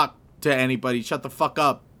talk to anybody. Shut the fuck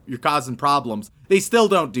up. You're causing problems. They still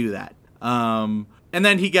don't do that. And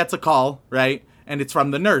then he gets a call, right? And it's from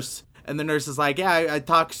the nurse. And the nurse is like, yeah, I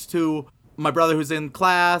talked to my brother who's in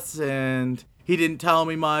class, and he didn't tell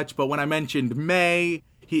me much. But when I mentioned May,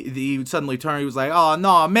 he suddenly turned. He was like, oh,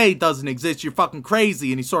 no, May doesn't exist. You're fucking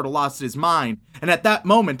crazy. And he sort of lost his mind. And at that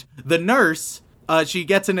moment, the nurse, she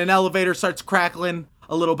gets in an elevator, starts crackling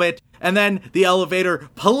a little bit. And then the elevator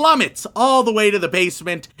plummets all the way to the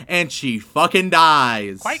basement, and she fucking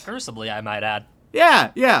dies. Quite gruesomely, I might add.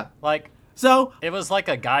 Yeah. So it was like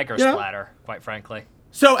a Geiger splatter, quite frankly.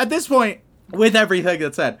 So at this point, with everything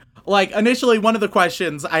that's said, like initially one of the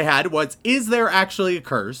questions I had was, is there actually a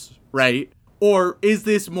curse, right? Or is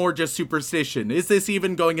this more just superstition? Is this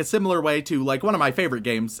even going a similar way to like one of my favorite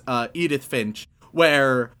games, Edith Finch,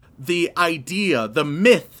 where the idea, the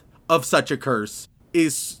myth of such a curse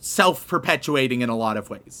is self-perpetuating in a lot of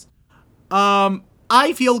ways?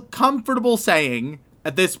 I feel comfortable saying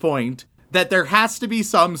at this point that there has to be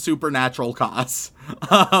some supernatural cause.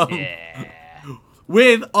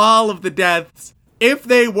 With all of the deaths, if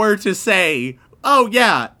they were to say, oh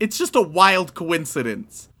yeah, it's just a wild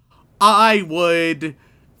coincidence, I would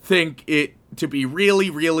think it to be really,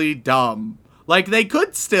 really dumb. Like, they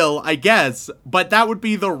could still, I guess, but that would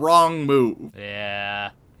be the wrong move.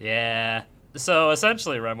 Yeah. So,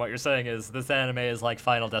 essentially, Rem, what you're saying is this anime is like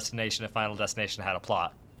Final Destination if Final Destination had a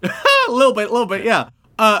plot. A little bit, yeah.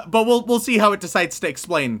 But we'll see how it decides to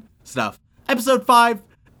explain stuff. Episode 5,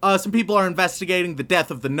 some people are investigating the death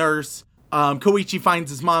of the nurse. Koichi finds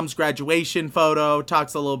his mom's graduation photo,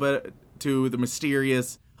 talks a little bit to the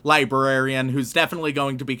mysterious librarian, who's definitely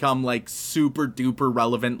going to become, like, super duper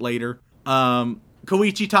relevant later.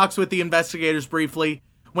 Koichi talks with the investigators briefly.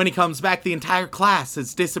 When he comes back, the entire class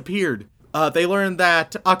has disappeared. They learn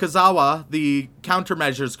that Akazawa, the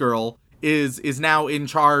countermeasures girl, is now in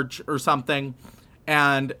charge or something.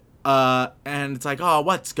 And it's like, oh,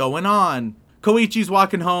 what's going on? Koichi's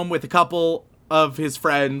walking home with a couple of his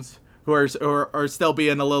friends who are still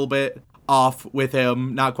being a little bit off with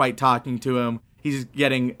him, not quite talking to him. He's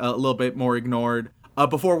getting a little bit more ignored.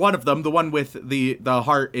 Before one of them, the one with the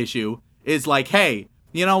heart issue, is like, hey,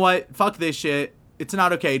 you know what? Fuck this shit. It's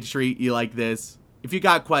not okay to treat you like this. If you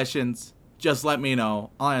got questions, just let me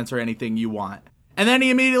know. I'll answer anything you want. And then he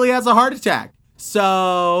immediately has a heart attack.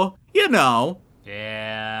 So, you know.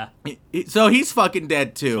 Yeah. So he's fucking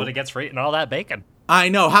dead too. That's what he gets for eating all that bacon. I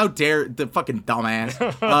know, how dare the fucking dumbass.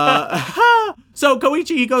 So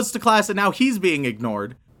Koichi, he goes to class and now he's being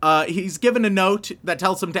ignored. He's given a note that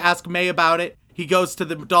tells him to ask May about it. He goes to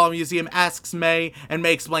the doll museum, asks May, and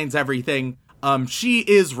May explains everything. She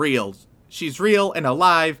is real. She's real and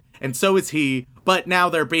alive, and so is he, but now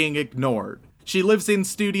they're being ignored. She lives in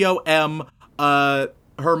Studio M.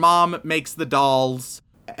 Her mom makes the dolls,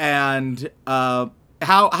 and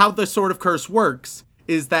how the sort of curse works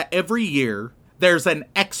is that every year there's an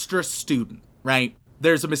extra student, right?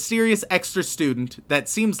 There's a mysterious extra student that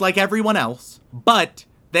seems like everyone else, but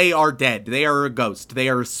they are dead. They are a ghost. They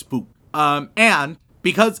are a spook. And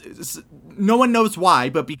because no one knows why,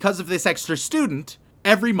 but because of this extra student,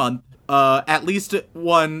 every month, at least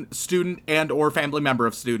one student and or family member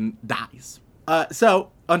of student dies.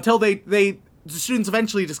 So until the students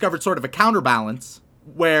eventually discovered sort of a counterbalance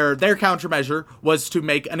where their countermeasure was to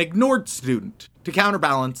make an ignored student to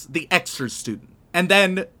counterbalance the extra student. And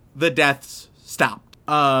then the deaths stopped.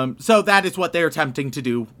 So that is what they're attempting to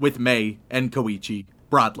do with Mei and Koichi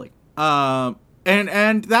broadly.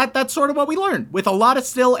 And that's sort of what we learned, with a lot of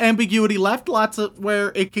still ambiguity left, lots of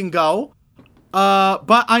where it can go.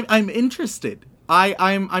 But I'm interested.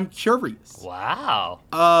 I'm curious. Wow.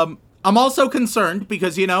 I'm also concerned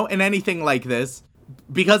because, you know, in anything like this,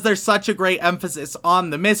 because there's such a great emphasis on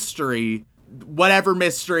the mystery, whatever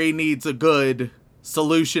mystery needs a good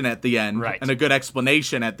solution at the end, right, and a good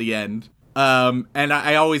explanation at the end. And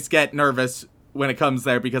I always get nervous when it comes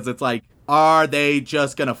there because it's like, are they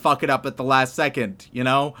just gonna fuck it up at the last second, you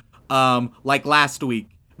know? Like last week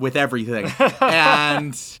with everything.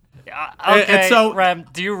 And okay, and so, Rem,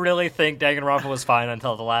 do you really think Danganronpa was fine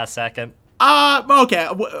until the last second? Okay.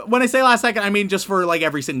 When I say last second, I mean just for like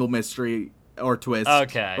every single mystery or twist.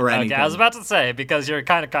 Okay. Or anything. Okay, I was about to say, because you're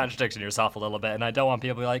kind of contradicting yourself a little bit, and I don't want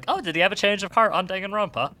people to be like, oh, did he have a change of heart on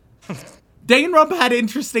Danganronpa? Danganronpa had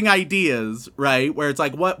interesting ideas, right? Where it's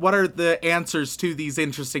like, what are the answers to these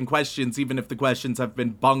interesting questions, even if the questions have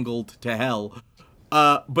been bungled to hell?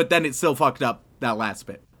 But then it still fucked up that last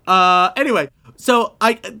bit. Anyway, so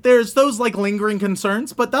there's those like lingering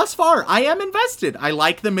concerns, but thus far I am invested. I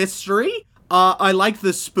like the mystery. I like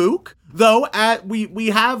the spook, though.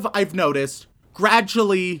 I've noticed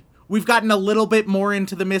gradually we've gotten a little bit more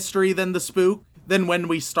into the mystery than the spook than when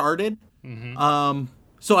we started. Mm-hmm.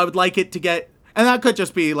 So I would like it to get, and that could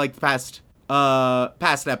just be like the past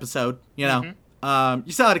episode, you know. Mm-hmm.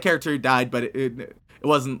 You still had a character who died, but it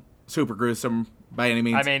wasn't super gruesome by any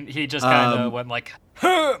means. I mean, he just kind of went like,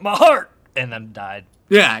 my heart, and then died.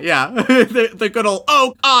 Yeah. the good old,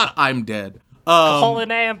 oh God, I'm dead. Call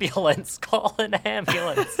an ambulance.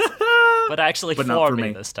 But actually but for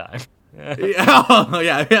me this time.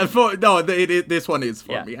 yeah. This one is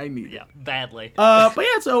for me. I need it. Yeah, badly. But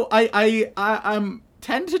yeah, so I'm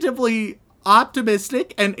tentatively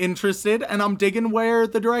optimistic and interested, and I'm digging where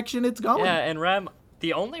the direction it's going. Yeah, and Rem,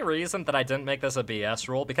 the only reason that I didn't make this a BS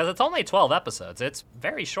rule, because it's only 12 episodes, it's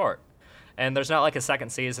very short, and there's not like a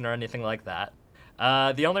second season or anything like that.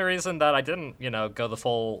 The only reason that I didn't, go the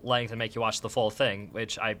full length and make you watch the full thing,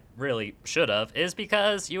 which I really should have, is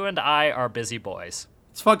because you and I are busy boys.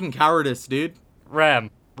 It's fucking cowardice, dude. Rem,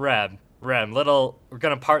 we're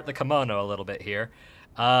gonna part the kimono a little bit here.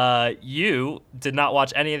 You did not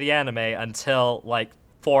watch any of the anime until,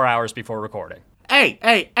 4 hours before recording. Hey.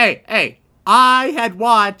 I had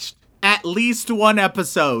watched at least one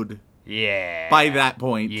episode. Yeah. By that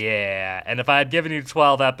point. Yeah, and if I had given you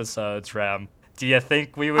 12 episodes, Rem, do you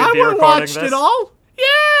think we would be recording this? I watched it all?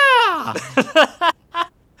 Yeah!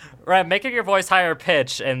 Rem, making your voice higher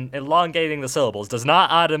pitch and elongating the syllables does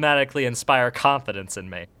not automatically inspire confidence in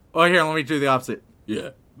me. Oh, here, let me do the opposite. Yeah.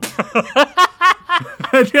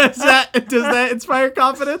 does that inspire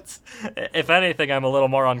confidence? If anything, I'm a little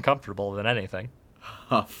more uncomfortable than anything.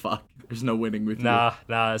 Oh, fuck. There's no winning with you. Nah,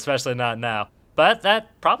 especially not now. But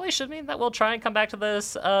that probably should mean that we'll try and come back to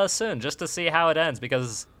this soon, just to see how it ends,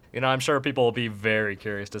 because, I'm sure people will be very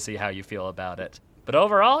curious to see how you feel about it. But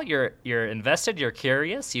overall, you're invested, you're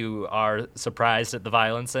curious, you are surprised at the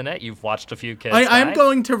violence in it, you've watched a few kids die. I'm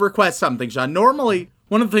going to request something, Sean. Normally,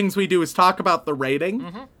 one of the things we do is talk about the rating.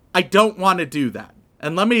 Mm-hmm. I don't want to do that.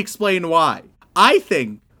 And let me explain why. I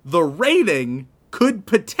think the rating could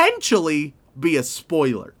potentially be a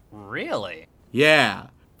spoiler. Really? Yeah.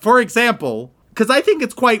 For example, because I think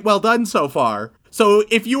it's quite well done so far. So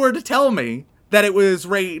if you were to tell me that it was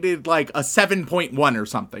rated like a 7.1 or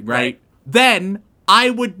something, right? Then I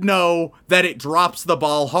would know that it drops the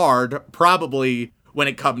ball hard, probably when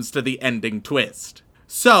it comes to the ending twist.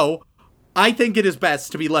 So I think it is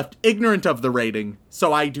best to be left ignorant of the rating,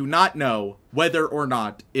 so I do not know whether or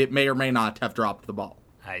not it may or may not have dropped the ball.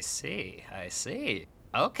 I see.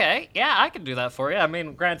 Okay, yeah, I can do that for you. I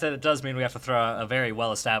mean, granted, it does mean we have to throw a very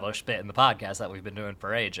well-established bit in the podcast that we've been doing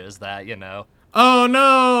for ages that, Oh,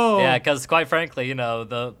 no! Yeah, because quite frankly,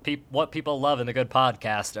 what people love in a good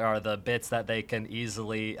podcast are the bits that they can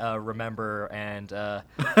easily remember and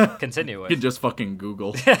continue with. You can just fucking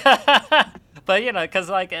Google. But,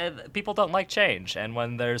 because, people don't like change. And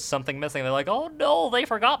when there's something missing, they're like, oh, no, they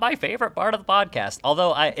forgot my favorite part of the podcast.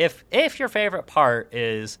 Although, if your favorite part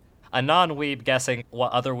is a non-weeb guessing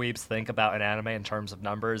what other weebs think about an anime in terms of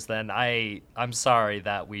numbers, then I'm sorry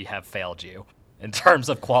that we have failed you in terms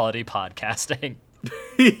of quality podcasting.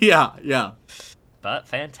 Yeah. But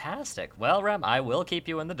fantastic. Well, Rem, I will keep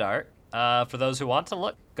you in the dark. For those who want to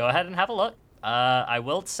look, go ahead and have a look. I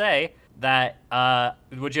will say that,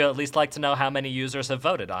 would you at least like to know how many users have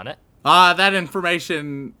voted on it? That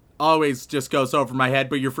information always just goes over my head,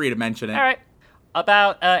 but you're free to mention it. All right.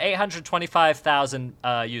 About 825,000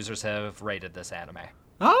 users have rated this anime.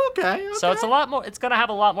 Oh, okay. So it's a lot more. It's going to have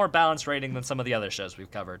a lot more balanced rating than some of the other shows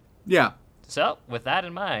we've covered. Yeah. So, with that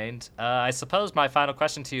in mind, I suppose my final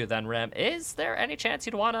question to you then, Rem, is there any chance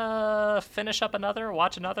you'd want to finish up another,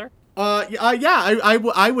 watch another?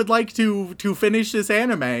 I would like to finish this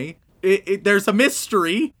anime. There's a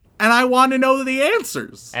mystery, and I want to know the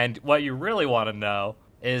answers. And what you really want to know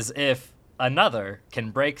is if another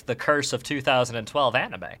can break the curse of 2012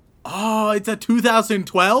 anime. Oh, it's a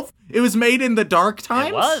 2012? It was made in the dark times?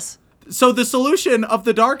 It was. So the solution of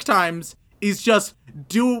the dark times is just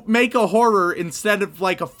make a horror instead of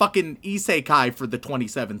like a fucking isekai for the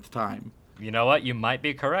 27th time. You know what? You might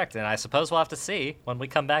be correct, and I suppose we'll have to see when we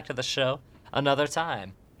come back to the show another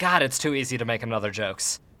time. God, it's too easy to make another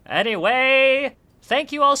jokes. Anyway,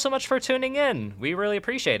 thank you all so much for tuning in. We really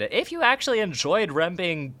appreciate it. If you actually enjoyed Rem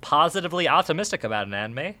being positively optimistic about an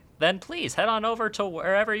anime, then please head on over to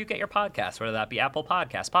wherever you get your podcasts, whether that be Apple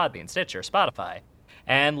Podcasts, Podbean, Stitcher, Spotify,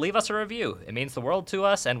 and leave us a review. It means the world to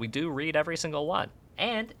us, and we do read every single one.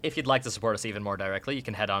 And if you'd like to support us even more directly, you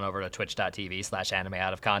can head on over to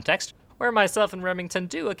twitch.tv/animeoutofcontext, where myself and Remington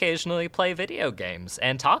do occasionally play video games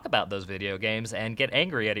and talk about those video games and get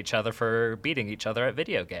angry at each other for beating each other at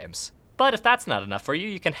video games. But if that's not enough for you,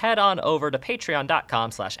 you can head on over to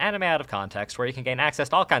patreon.com/animeoutofcontext, where you can gain access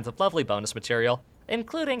to all kinds of lovely bonus material,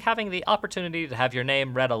 including having the opportunity to have your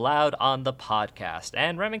name read aloud on the podcast.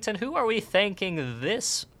 And Remington, who are we thanking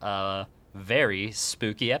this very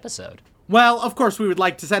spooky episode? Well, of course, we would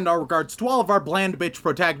like to send our regards to all of our bland bitch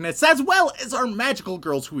protagonists, as well as our magical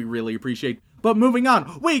girls, who we really appreciate. But moving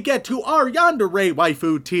on, we get to our yandere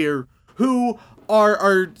waifu tier, who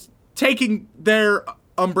are taking their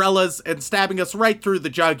umbrellas and stabbing us right through the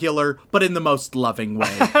jugular, but in the most loving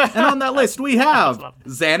way. And on that list, we have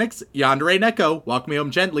Xanax, Yandere Neko, Walk Me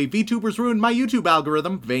Home Gently, VTubers Ruined My YouTube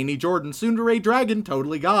Algorithm, Veiny Jordan, Tsundere Dragon,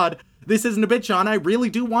 Totally God, This Isn't a Bit, Sean, I Really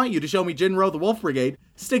Do Want You to Show Me Jinro the Wolf Brigade,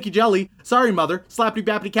 Sticky Jelly, Sorry Mother, Slappity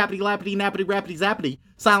Bappity Cappity Lappity Nappity Rappity Zappity,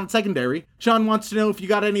 Silent Secondary. Sean wants to know if you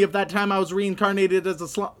got any of that time I was reincarnated as a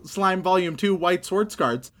Slime Volume 2 White Swords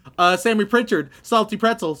cards. Sammy Pritchard, Salty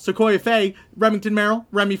Pretzel, Sequoia Faye, Remington Merrill,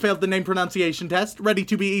 Remy failed the name pronunciation test, Ready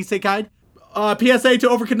to be Isekai'd. PSA to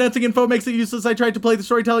overcondensing info makes it useless. I tried to play the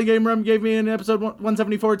storytelling game. Rem gave me in episode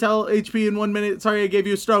 174 tell HP in 1 minute. Sorry, I gave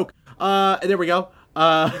you a stroke. There we go.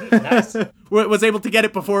 Nice. Was able to get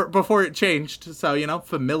it before it changed. So, you know,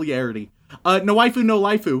 familiarity. No Waifu, No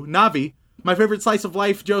Laifu, Navi. My favorite slice of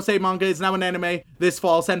life Josei manga is now an anime this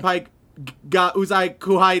fall. Senpai ga Uzai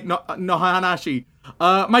Kuhai no Hanashi.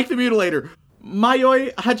 Mike the Mutilator.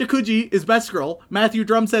 Mayoi Hajakuji is best girl. Matthew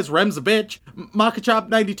Drum says Rem's a bitch. Makachop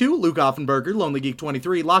 92, Luke Offenberger, Lonely Geek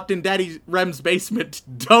 23, Locked in Daddy Rem's basement.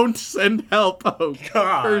 Don't send help. Oh,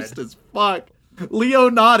 God. Cursed as fuck. Leo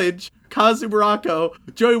Nottage, Kazumurako,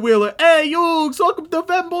 Joey Wheeler. Hey, Yugs, welcome to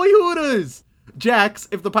Fanboy Hooters. Jax,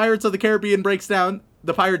 if the Pirates of the Caribbean breaks down,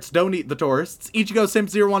 the pirates don't eat the tourists. Ichigo Simp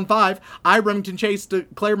 015, I, Remington Chase,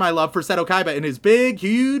 declare my love for Seto Kaiba in his big,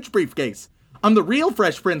 huge briefcase. I'm the real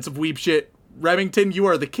Fresh Prince of Weep Shit. Remington, you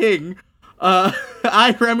are the king.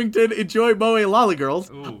 I, Remington, enjoy Moe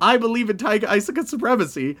Lollygirls. Ooh. I believe in Taiga Isuka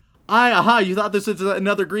supremacy. You thought this was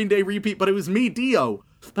another Green Day repeat, but it was me, Dio.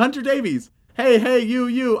 Hunter Davies. Hey,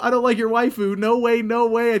 you, I don't like your waifu. No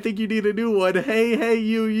way, I think you need a new one. Hey,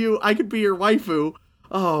 you, I could be your waifu.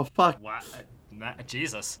 Oh, fuck. What?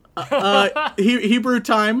 Jesus. Hebrew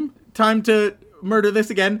time to murder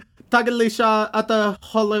this again. Tagalisha ata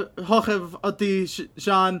hochev ati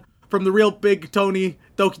shan. From the real Big Tony,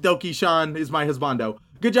 Doki Doki Sean is my husbando.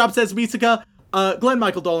 Good job, says Misaka. Glenn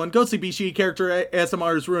Michael Dolan, Ghostly Bishi, character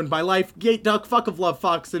ASMR has ruined my life. Gate Duck, fuck of love,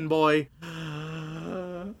 Foxen boy.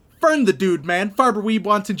 Fern the dude, man. Farber Weeb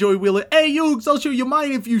wants to enjoy Wheeler. Hey, Yugs, I'll show you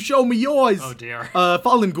mine if you show me yours. Oh, dear.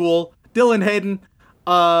 Fallen Ghoul, Dylan Hayden,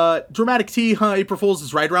 Dramatic T, April Fools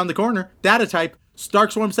is right around the corner. Data Type,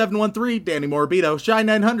 Starkswarm 713, Danny Morbido, Shy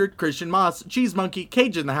 900, Christian Moss, Cheese Monkey,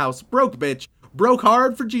 Cage in the House, Broke Bitch, Brock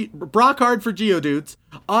hard for Geodudes,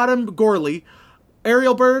 Autumn Gorley,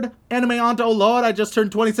 Ariel Bird, Anime Aunt, oh lord, I just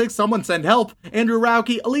turned 26, someone send help, Andrew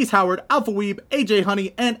Rauke, Elise Howard, Alpha Weeb, AJ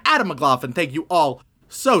Honey, and Adam McLaughlin. Thank you all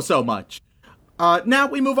so much. Now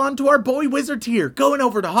we move on to our boy wizard tier, going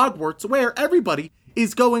over to Hogwarts, where everybody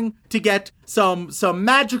is going to get some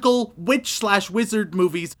magical witch/wizard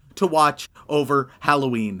movies to watch over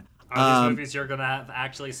Halloween. Are these movies you're gonna have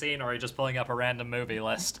actually seen, or are you just pulling up a random movie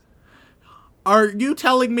list? Are you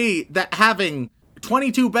telling me that having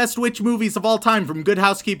 22 best witch movies of all time from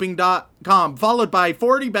goodhousekeeping.com, followed by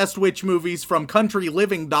 40 best witch movies from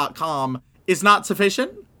countryliving.com, is not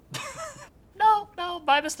sufficient? No,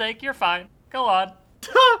 my mistake. You're fine. Go on.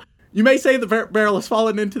 You may say the barrel has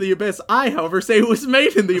fallen into the abyss. I, however, say it was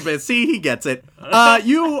made in the abyss. See, he gets it.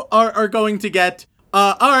 You are going to get,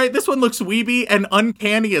 all right, this one looks weeby and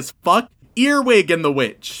uncanny as fuck. Earwig and the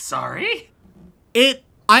Witch. Sorry?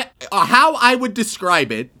 How I would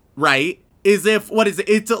describe it, right, is if, what is it?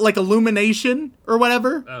 It's like Illumination or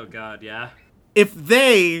whatever. Oh, God, yeah. If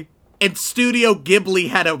they and Studio Ghibli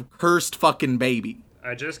had a cursed fucking baby.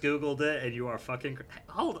 I just Googled it, and you are fucking...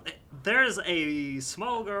 Hold, there's a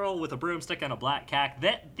small girl with a broomstick and a black cat.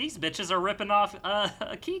 These bitches are ripping off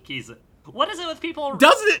Kiki's. What is it with people...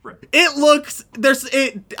 Doesn't it? It looks...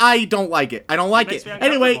 I don't like it. I don't like it.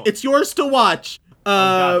 Anyway, it's yours to watch.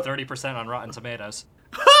 Oh, God, 30% on Rotten Tomatoes.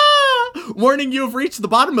 Warning, you have reached the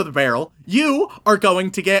bottom of the barrel. You are going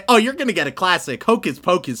to get... Oh, you're going to get a classic. Hocus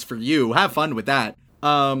Pocus for you. Have fun with that.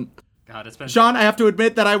 God, it's been... Sean, I have to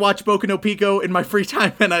admit that I watch Boku no Pico in my free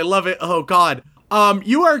time, and I love it. Oh, God.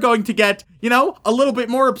 You are going to get, a little bit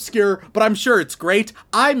more obscure, but I'm sure it's great.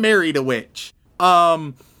 I Married a Witch.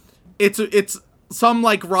 It's some,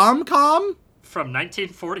 like, rom-com? From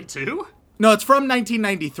 1942? No, it's from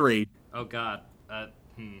 1993. Oh, God.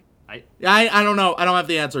 I don't know. I don't have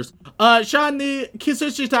the answers. Sean, the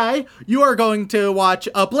Kisushitai, you are going to watch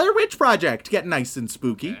a Blair Witch Project. Get nice and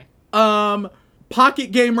spooky. Okay.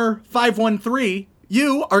 Pocket Gamer 513,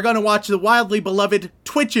 you are going to watch the wildly beloved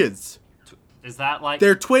Twitches. Is that like...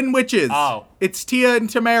 They're twin witches. Oh. It's Tia and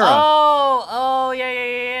Tamara.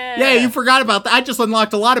 Yeah. Yeah, you forgot about that. I just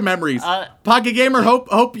unlocked a lot of memories. Pocket Gamer,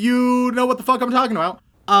 hope you know what the fuck I'm talking about.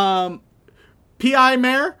 P.I.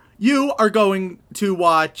 Mare, you are going to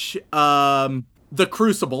watch The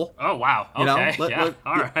Crucible. Oh, wow. Okay.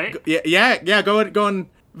 All right. Yeah, going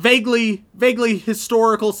vaguely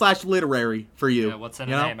historical / literary for you. Yeah, what's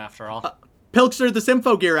in a name after all? Pilkster the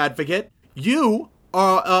Symphogear advocate, you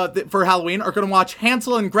for Halloween are going to watch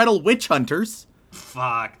Hansel and Gretel Witch Hunters.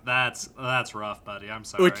 Fuck, that's rough, buddy. I'm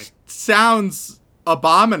sorry. Which sounds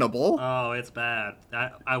abominable. Oh, it's bad.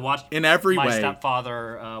 I watched in every way. My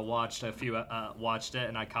stepfather watched it,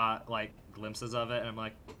 and I caught like glimpses of it, and I'm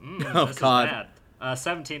like, this is bad.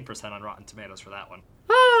 17% on Rotten Tomatoes for that one.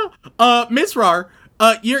 Mizrar,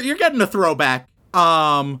 you're getting a throwback.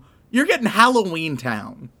 You're getting Halloween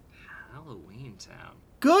Town. Halloween Town.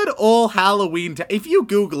 Good old Halloween Town. If you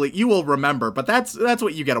Google it, you will remember. But that's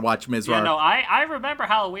what you got to watch, Mizrar. Yeah, no, I remember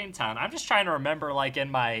Halloween Town. I'm just trying to remember, like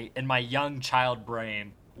in my young child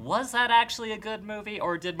brain, was that actually a good movie,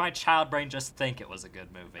 or did my child brain just think it was a good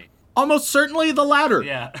movie? Almost certainly the latter.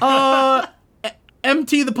 Yeah.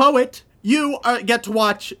 MT the Poet. You get to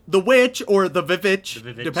watch The Witch or The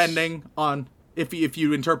Vivitch, depending on if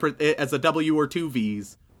you interpret it as a W or two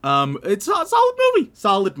V's. It's a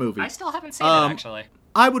solid movie. I still haven't seen it, actually.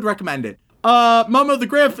 I would recommend it. Momo the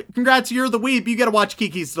Griff, congrats, you're the weeb. You get to watch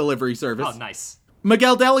Kiki's Delivery Service. Oh, nice.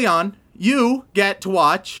 Miguel Deleon, you get to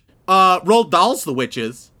watch Roald Dahl's The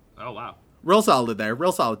Witches. Oh, wow. Real solid there.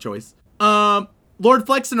 Real solid choice. Lord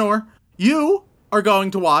Flexinor, you are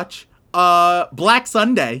going to watch Black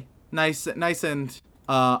Sunday. Nice and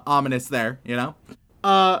ominous there,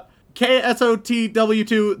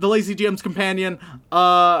 KSOTW2, the Lazy GM's companion.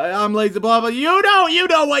 I'm lazy, blah, blah. You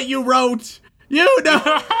know what you wrote. You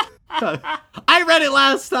know. I read it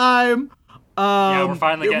last time. Yeah, we're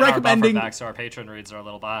finally getting our buffer back, so our patron reads are a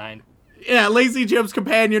little behind. Yeah, Lazy GM's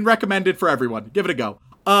companion, recommended for everyone. Give it a go.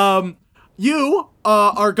 You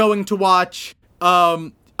are going to watch,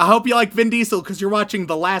 I hope you like Vin Diesel, because you're watching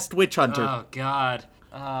The Last Witch Hunter. Oh, God.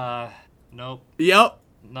 Nope. Yep.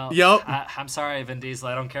 No. Yep. I'm sorry, Vin Diesel.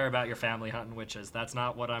 I don't care about your family hunting witches. That's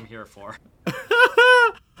not what I'm here for.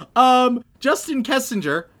 Justin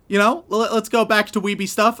Kessinger, let's go back to weeby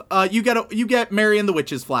stuff. You get Mary and the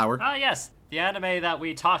Witch's Flower. Oh, yes. The anime that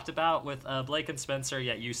we talked about with Blake and Spencer,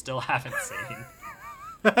 yet you still haven't seen.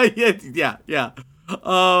 Yeah.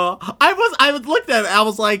 I looked at it. I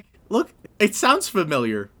was like, look, it sounds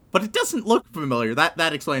familiar, but it doesn't look familiar.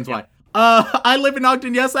 That explains why. I Live in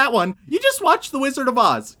Ogden. Yes, that one. You just watched The Wizard of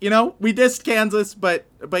Oz. We dissed Kansas, but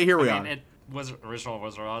here we are. It was original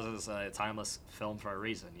Wizard of Oz is a timeless film for a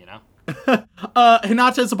reason,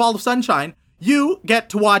 Hinata's A Ball of Sunshine. You get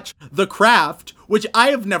to watch The Craft, which I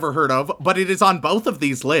have never heard of, but it is on both of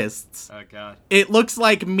these lists. Oh, God. It looks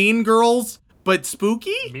like Mean Girls, but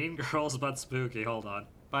spooky? Mean Girls, but spooky. Hold on.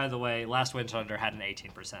 By the way, Last Witch Hunter had an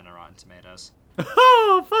 18% on Rotten Tomatoes.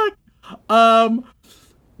 Oh, fuck.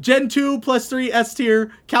 Gen 2 plus 3 S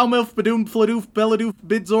tier, Calmilf, Badoof, Fladoof, Belladoof,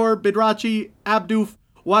 Bidzor, Bidrachi, Abdoof,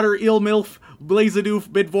 Water Eel Milf, Blazadoof,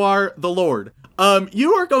 Bidvoir, the Lord.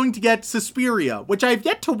 You are going to get Suspiria, which I've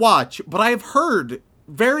yet to watch, but I have heard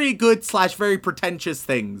very good / very pretentious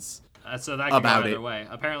things. So that can about go either it. way.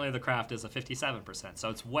 Apparently The Craft is a 57%, so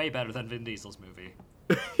it's way better than Vin Diesel's movie.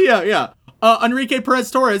 Yeah. Enrique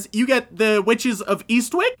Perez Torres, you get the Witches of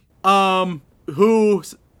Eastwick, who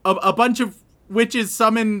a bunch of witches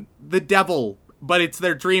summon the devil, but it's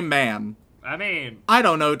their dream man. I mean, I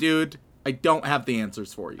don't know, dude. I don't have the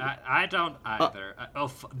answers for you. I don't either.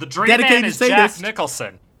 The Dream Dedicated Man is sadist. Jack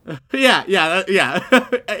Nicholson. Yeah.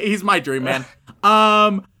 He's my dream man.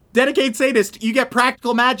 Dedicated Sadist, you get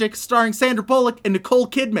Practical Magic starring Sandra Bullock and Nicole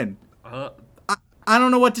Kidman. I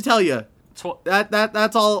don't know what to tell you.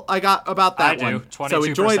 That's all I got about that one. 22% So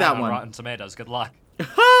enjoy that on one. Rotten Tomatoes. Good luck.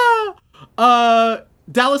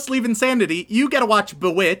 Dallas Leave Insanity, you get to watch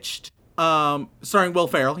Bewitched, starring Will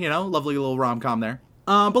Ferrell, lovely little rom-com there.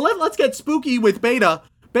 But let's get spooky with Beta.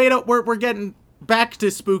 Beta, we're getting back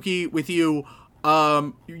to spooky with you.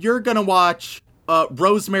 You're gonna watch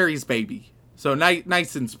Rosemary's Baby. So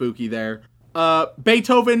nice and spooky there.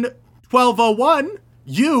 Beethoven 1201,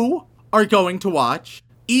 you are going to watch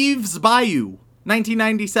Eve's Bayou,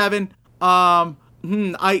 1997. I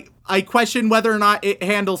question whether or not it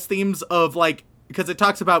handles themes of, because it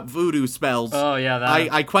talks about voodoo spells. Oh, yeah,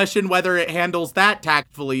 that. I question whether it handles that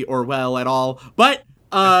tactfully or well at all. But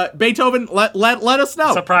Beethoven, let us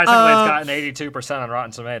know. Surprisingly, it's got an 82% on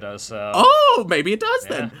Rotten Tomatoes, so... Oh, maybe it does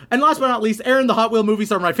then. And last but not least, Aaron, the Hot Wheel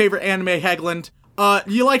movies are my favorite anime Hegland.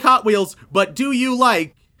 You like Hot Wheels, but do you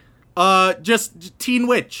like just Teen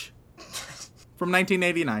Witch from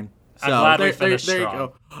 1989? I'm glad we finished there you strong.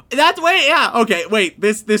 go. Okay, wait.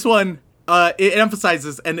 This one it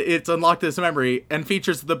emphasizes, and it's unlocked this memory and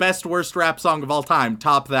features the best worst rap song of all time.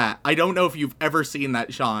 Top that. I don't know if you've ever seen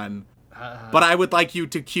that, Sean, but I would like you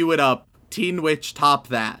to cue it up. Teen Witch, top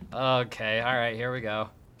that. Okay, all right, here we go.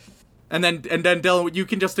 And then Dylan, you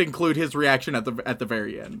can just include his reaction at the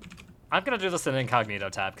very end. I'm gonna do this in incognito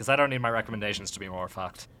tab because I don't need my recommendations to be more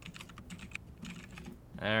fucked.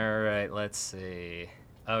 All right, let's see.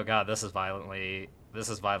 Oh god, this is violently late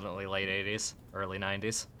 80s, early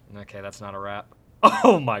 90s. Okay, that's not a rap.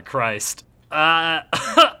 Oh my Christ.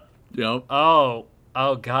 Yep. Oh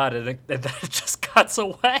god, it just cuts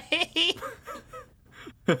away.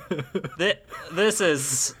 This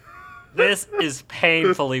is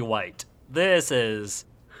painfully white. This is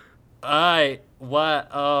what?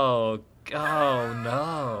 Oh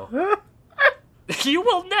no. You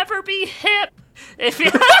will never be hip if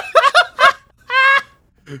you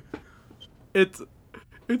It's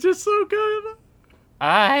just so good.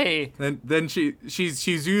 Then she's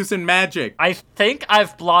using magic. I think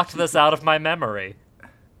I've blocked this out of my memory.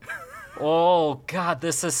 Oh god,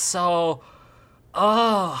 this is so...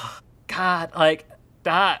 Oh god, like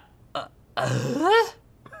that.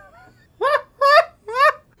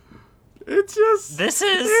 It's just This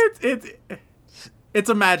is... it's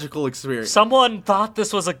a magical experience. Someone thought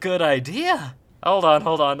this was a good idea. Hold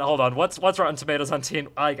on. What's Rotten Tomatoes on Teen?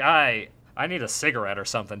 I need a cigarette or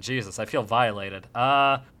something. Jesus, I feel violated.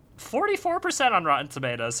 44% on Rotten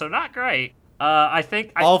Tomatoes, so not great. I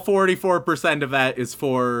think all 44% of that is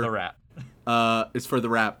for the rap. Is for the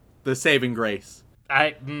rap, the saving grace.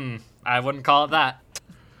 I wouldn't call it that.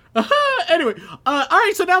 Anyway, all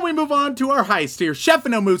right, so now we move on to our highest tier, Chef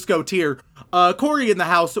and Musco tier. Corey in the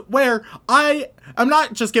house, where I'm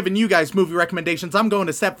not just giving you guys movie recommendations, I'm going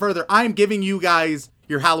a step further. I'm giving you guys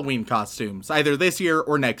your Halloween costumes, either this year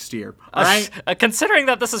or next year, all right? Considering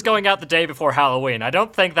that this is going out the day before Halloween, I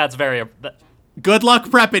don't think that's very... Good luck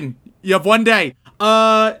prepping. You have one day.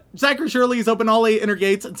 Zachary Shirley is open all 8 inner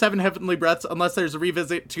gates and 7 heavenly breaths, unless there's a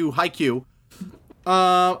revisit to Haikyuu.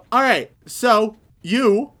 All right, so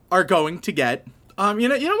you are going to get, you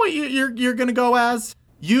know what you're gonna go as?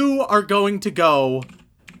 You are going to go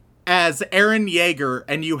as Eren Yeager,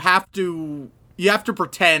 and you have to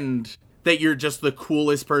pretend that you're just the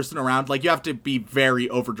coolest person around. Like, you have to be very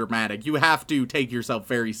overdramatic. You have to take yourself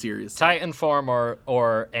very seriously. Titan form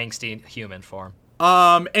or angsty human form?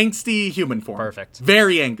 Angsty human form. Perfect.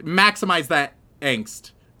 Very maximize that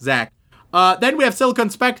angst, Zach. Then we have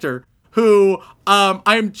Silicon Spectre, who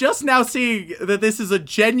I'm just now seeing that this is a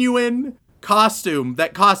genuine costume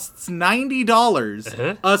that costs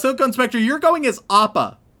 $90. Silicon Spectre, you're going as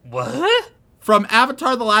Appa. What? From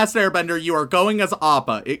Avatar The Last Airbender, you are going as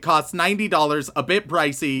Appa. It costs $90, a bit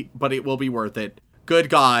pricey, but it will be worth it.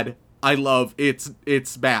 Good God, I love it's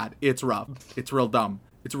bad. It's rough. It's real dumb.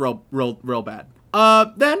 It's real bad.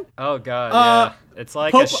 Then Oh god, It's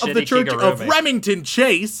like Pope a shitty of the Church of Kigurumi. Remington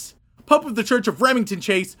Chase. Pope of the Church of Remington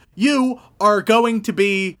Chase. You are going to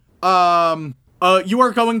be Junko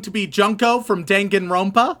from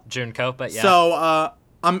Danganronpa. Junko, but yeah. So,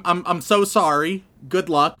 I'm so sorry. Good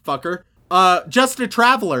luck, fucker. Just a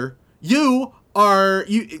Traveler. You are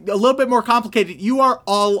a little bit more complicated. You are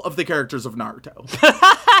all of the characters of Naruto.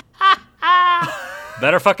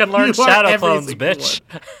 Better fucking learn You are Shadow every Clones, single bitch.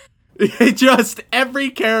 Just every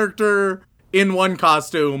character in one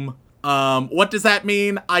costume. What does that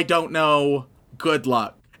mean? I don't know. Good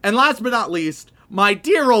luck. And last but not least, my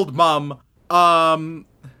dear old mom.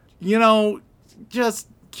 Just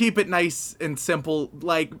keep it nice and simple.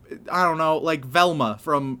 Like, I don't know, like Velma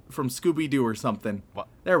from Scooby-Doo or something. What?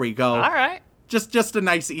 There we go. All right. Just a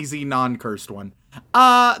nice, easy, non-cursed one.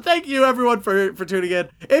 Thank you everyone for tuning in.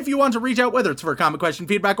 If you want to reach out, whether it's for a comment, question,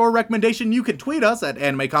 feedback, or recommendation, you can tweet us at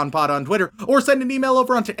AnimeConPod on Twitter, or send an email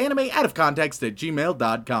over onto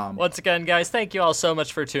animeoutofcontext@gmail.com. Once again, guys, thank you all so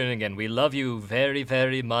much for tuning in. We love you very,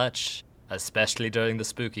 very much, especially during the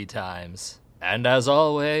spooky times. And as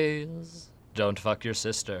always, don't fuck your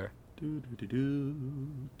sister.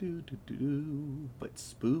 But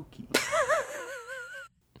spooky.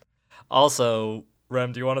 Also,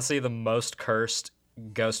 Rem, do you want to see the most cursed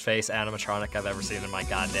Ghostface animatronic I've ever seen in my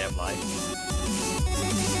goddamn life?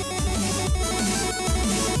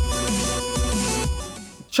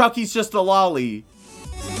 Chucky's just a lolly.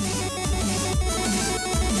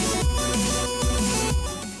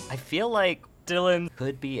 I feel like Dylan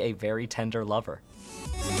could be a very tender lover.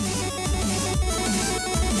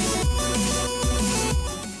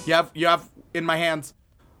 You have in my hands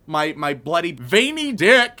my bloody veiny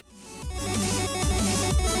dick.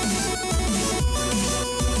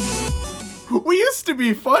 We used to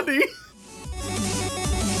be funny.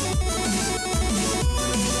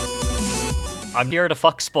 I'm here to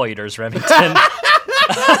fuck spoilers, Remington.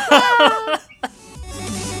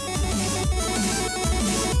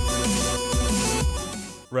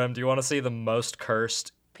 Rem, do you want to see the most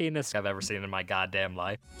cursed penis I've ever seen in my goddamn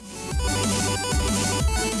life?